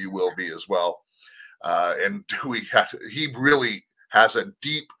know you will be as well. And he really has a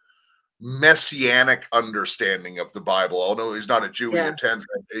deep messianic understanding of the Bible. Although he's not a Jew, he attends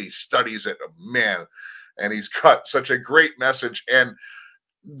and he studies it, man, and he's got such a great message and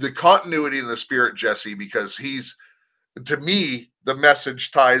the continuity in the spirit, Jesse, because to me, the message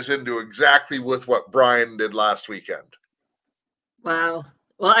ties into exactly with what Brian did last weekend. Wow.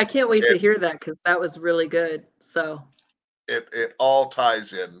 Well, I can't wait to hear that, because that was really good. So it all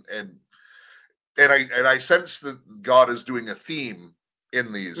ties in, and I sense that God is doing a theme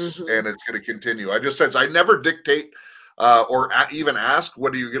in these, and it's going to continue. I just sense I never dictate or even ask,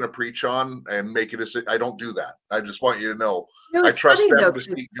 what are you going to preach on, and make it I don't do that. I just want you to know, I trust them to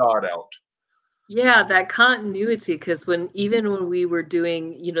seek God out. Yeah, that continuity, because when we were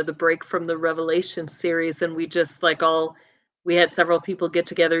doing, the Break from the Revelation series, and we just we had several people get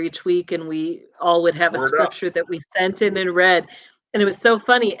together each week, and we all would have a scripture that we sent in and read. And it was so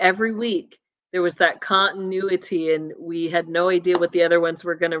funny. Every week there was that continuity, and we had no idea what the other ones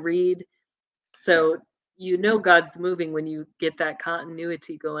were going to read. So, God's moving when you get that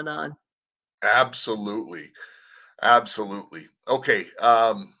continuity going on. Absolutely. Absolutely. Okay.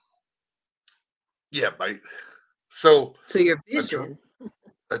 So your vision.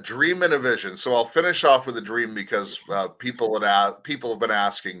 A dream and a vision. So I'll finish off with a dream, because people have been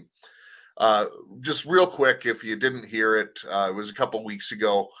asking. Just real quick, if you didn't hear it, it was a couple weeks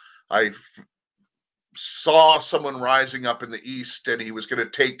ago. I saw someone rising up in the east, and he was going to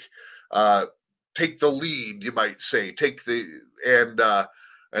take the lead, you might say, and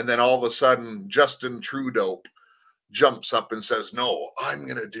then all of a sudden Justin Trudeau jumps up and says, "No, I'm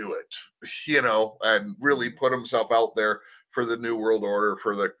going to do it," and really put himself out there for the New World Order,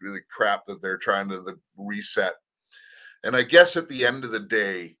 for the crap that they're trying to reset. And I guess at the end of the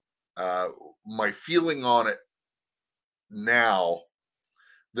day, my feeling on it now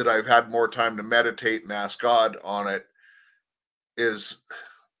that I've had more time to meditate and ask God on it is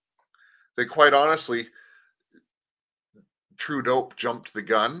that, quite honestly, Trudeau jumped the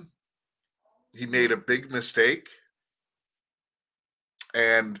gun. He made a big mistake,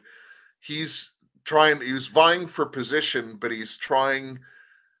 and he was vying for position, but he's trying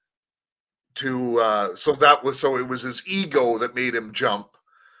to, so it was his ego that made him jump,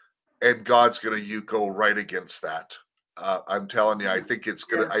 and God's going to go right against that. I'm telling you, I think it's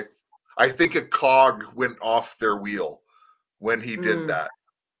going to, I think a cog went off their wheel when he did that.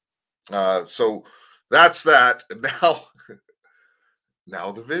 So that's that.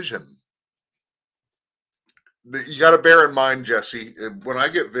 Now the vision. You got to bear in mind, Jesse, when I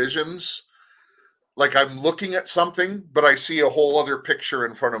get visions, like I'm looking at something, but I see a whole other picture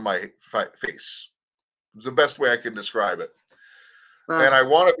in front of my face. It's the best way I can describe it. Wow. And I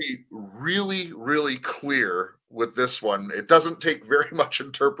want to be really, really clear with this one. It doesn't take very much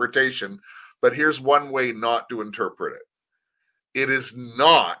interpretation, but here's one way not to interpret it. It is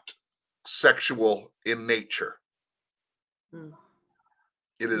not sexual in nature.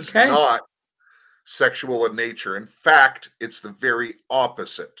 It is not sexual in nature. In fact, it's the very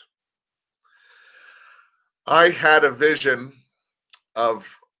opposite. I had a vision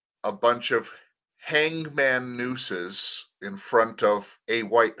of a bunch of hangman nooses in front of a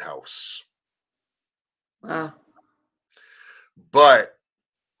White House. Wow. But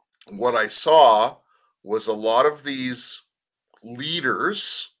what I saw was a lot of these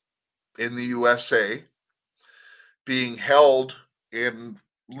leaders in the USA being held in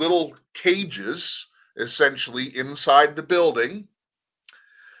little cages, essentially inside the building,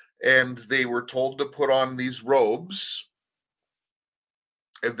 and they were told to put on these robes,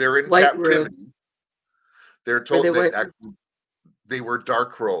 and they're in captivity. Robes. They're told that they were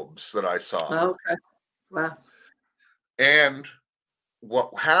dark robes that I saw. Oh, okay. Wow. And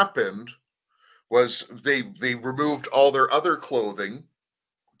what happened was they removed all their other clothing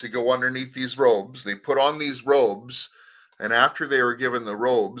to go underneath these robes. They put on these robes, and after they were given the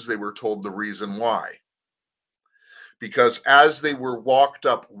robes, they were told the reason why. because as they were walked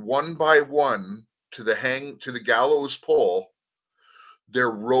up one by one to the gallows pole,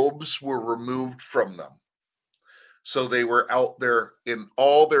 their robes were removed from them. So they were out there in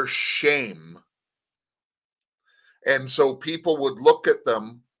all their shame. And so people would look at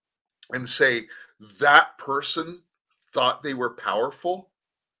them and say, that person thought they were powerful.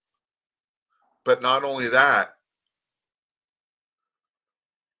 But not only that,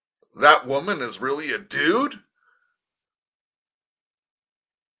 that woman is really a dude.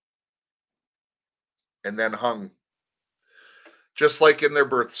 And then hung, just like in their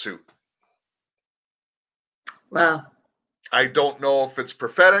birth suit. Wow. I don't know if it's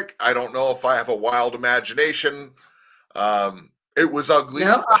prophetic. I don't know if I have a wild imagination. It was ugly.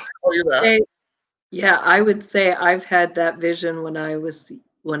 No, I'll tell you that. Yeah, I would say I've had that vision when I was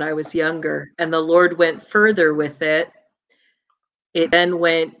younger, and the Lord went further with it. It then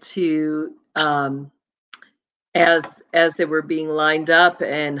went to as they were being lined up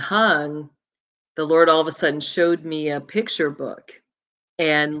and hung, the Lord all of a sudden showed me a picture book,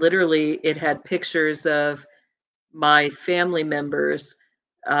 and literally it had pictures of my family members,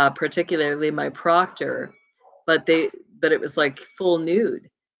 particularly my proctor, but it was like full nude.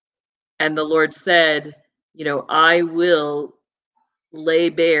 And the Lord said, I will lay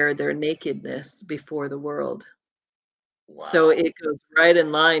bare their nakedness before the world. Wow. So it goes right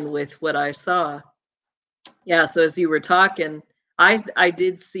in line with what I saw. Yeah, so as you were talking, I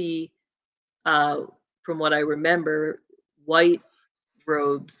did see, from what I remember, white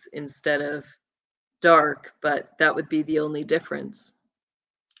robes instead of dark, but that would be the only difference.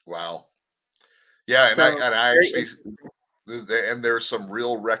 Wow. Yeah, so, and I actually, and there's some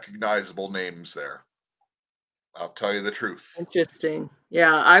real recognizable names there. I'll tell you the truth. Interesting.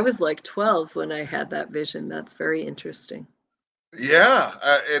 Yeah, I was like 12 when I had that vision. That's very interesting. Yeah,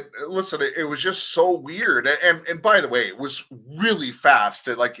 listen, it was just so weird, and by the way, it was really fast.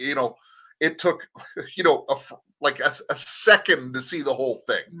 It took a second to see the whole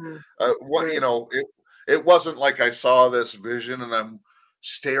thing. Right. It wasn't like I saw this vision and I'm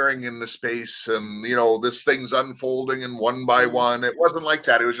staring into space and this thing's unfolding and one by one. It wasn't like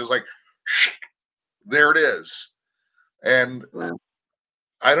that. It was just like, there it is. And wow.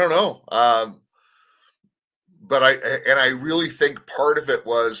 I don't know. But I really think part of it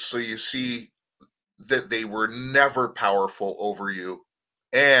was so you see that they were never powerful over you,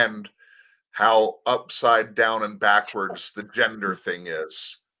 and how upside down and backwards the gender thing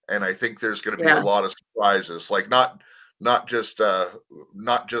is. And I think there's going to be a lot of surprises, like not just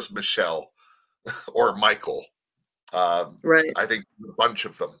Michelle or Michael. Right. I think a bunch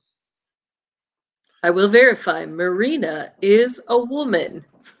of them. I will verify Marina is a woman.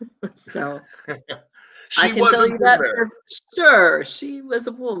 So I can tell you that for sure. She was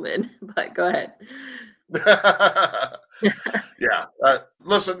a woman, but go ahead. Yeah.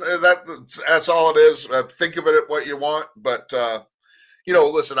 Listen, that's all it is. Think of it what you want, but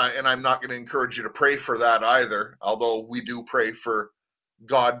listen, I'm not going to encourage you to pray for that either. Although we do pray for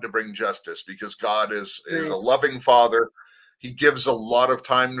God to bring justice, because God is a loving Father. He gives a lot of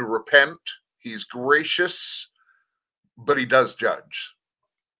time to repent. He's gracious, but he does judge.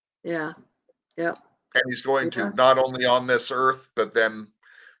 Yeah. Yeah. And he's going to, not only on this earth, but then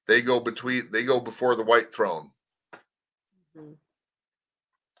they go before the white throne. Mm-hmm.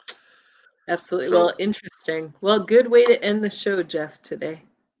 Absolutely. So, well, interesting. Well, good way to end the show, Jeff, today.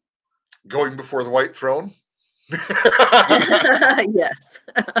 Going before the white throne? Yes.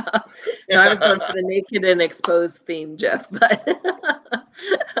 No, I was going for the naked and exposed theme, Jeff, but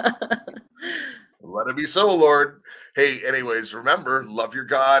let it be so, Lord. Hey, anyways, remember, love your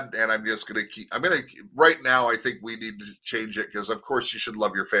God. And right now, I think we need to change it, because of course you should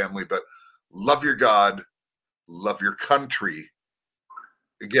love your family, but love your God, love your country.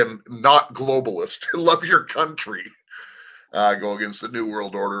 Again, not globalist. Love your country. Go against the New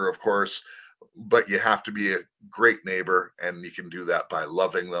World Order, of course. But you have to be a great neighbor, and you can do that by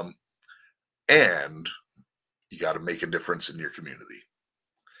loving them. And you got to make a difference in your community.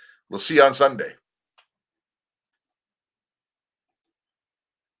 We'll see you on Sunday.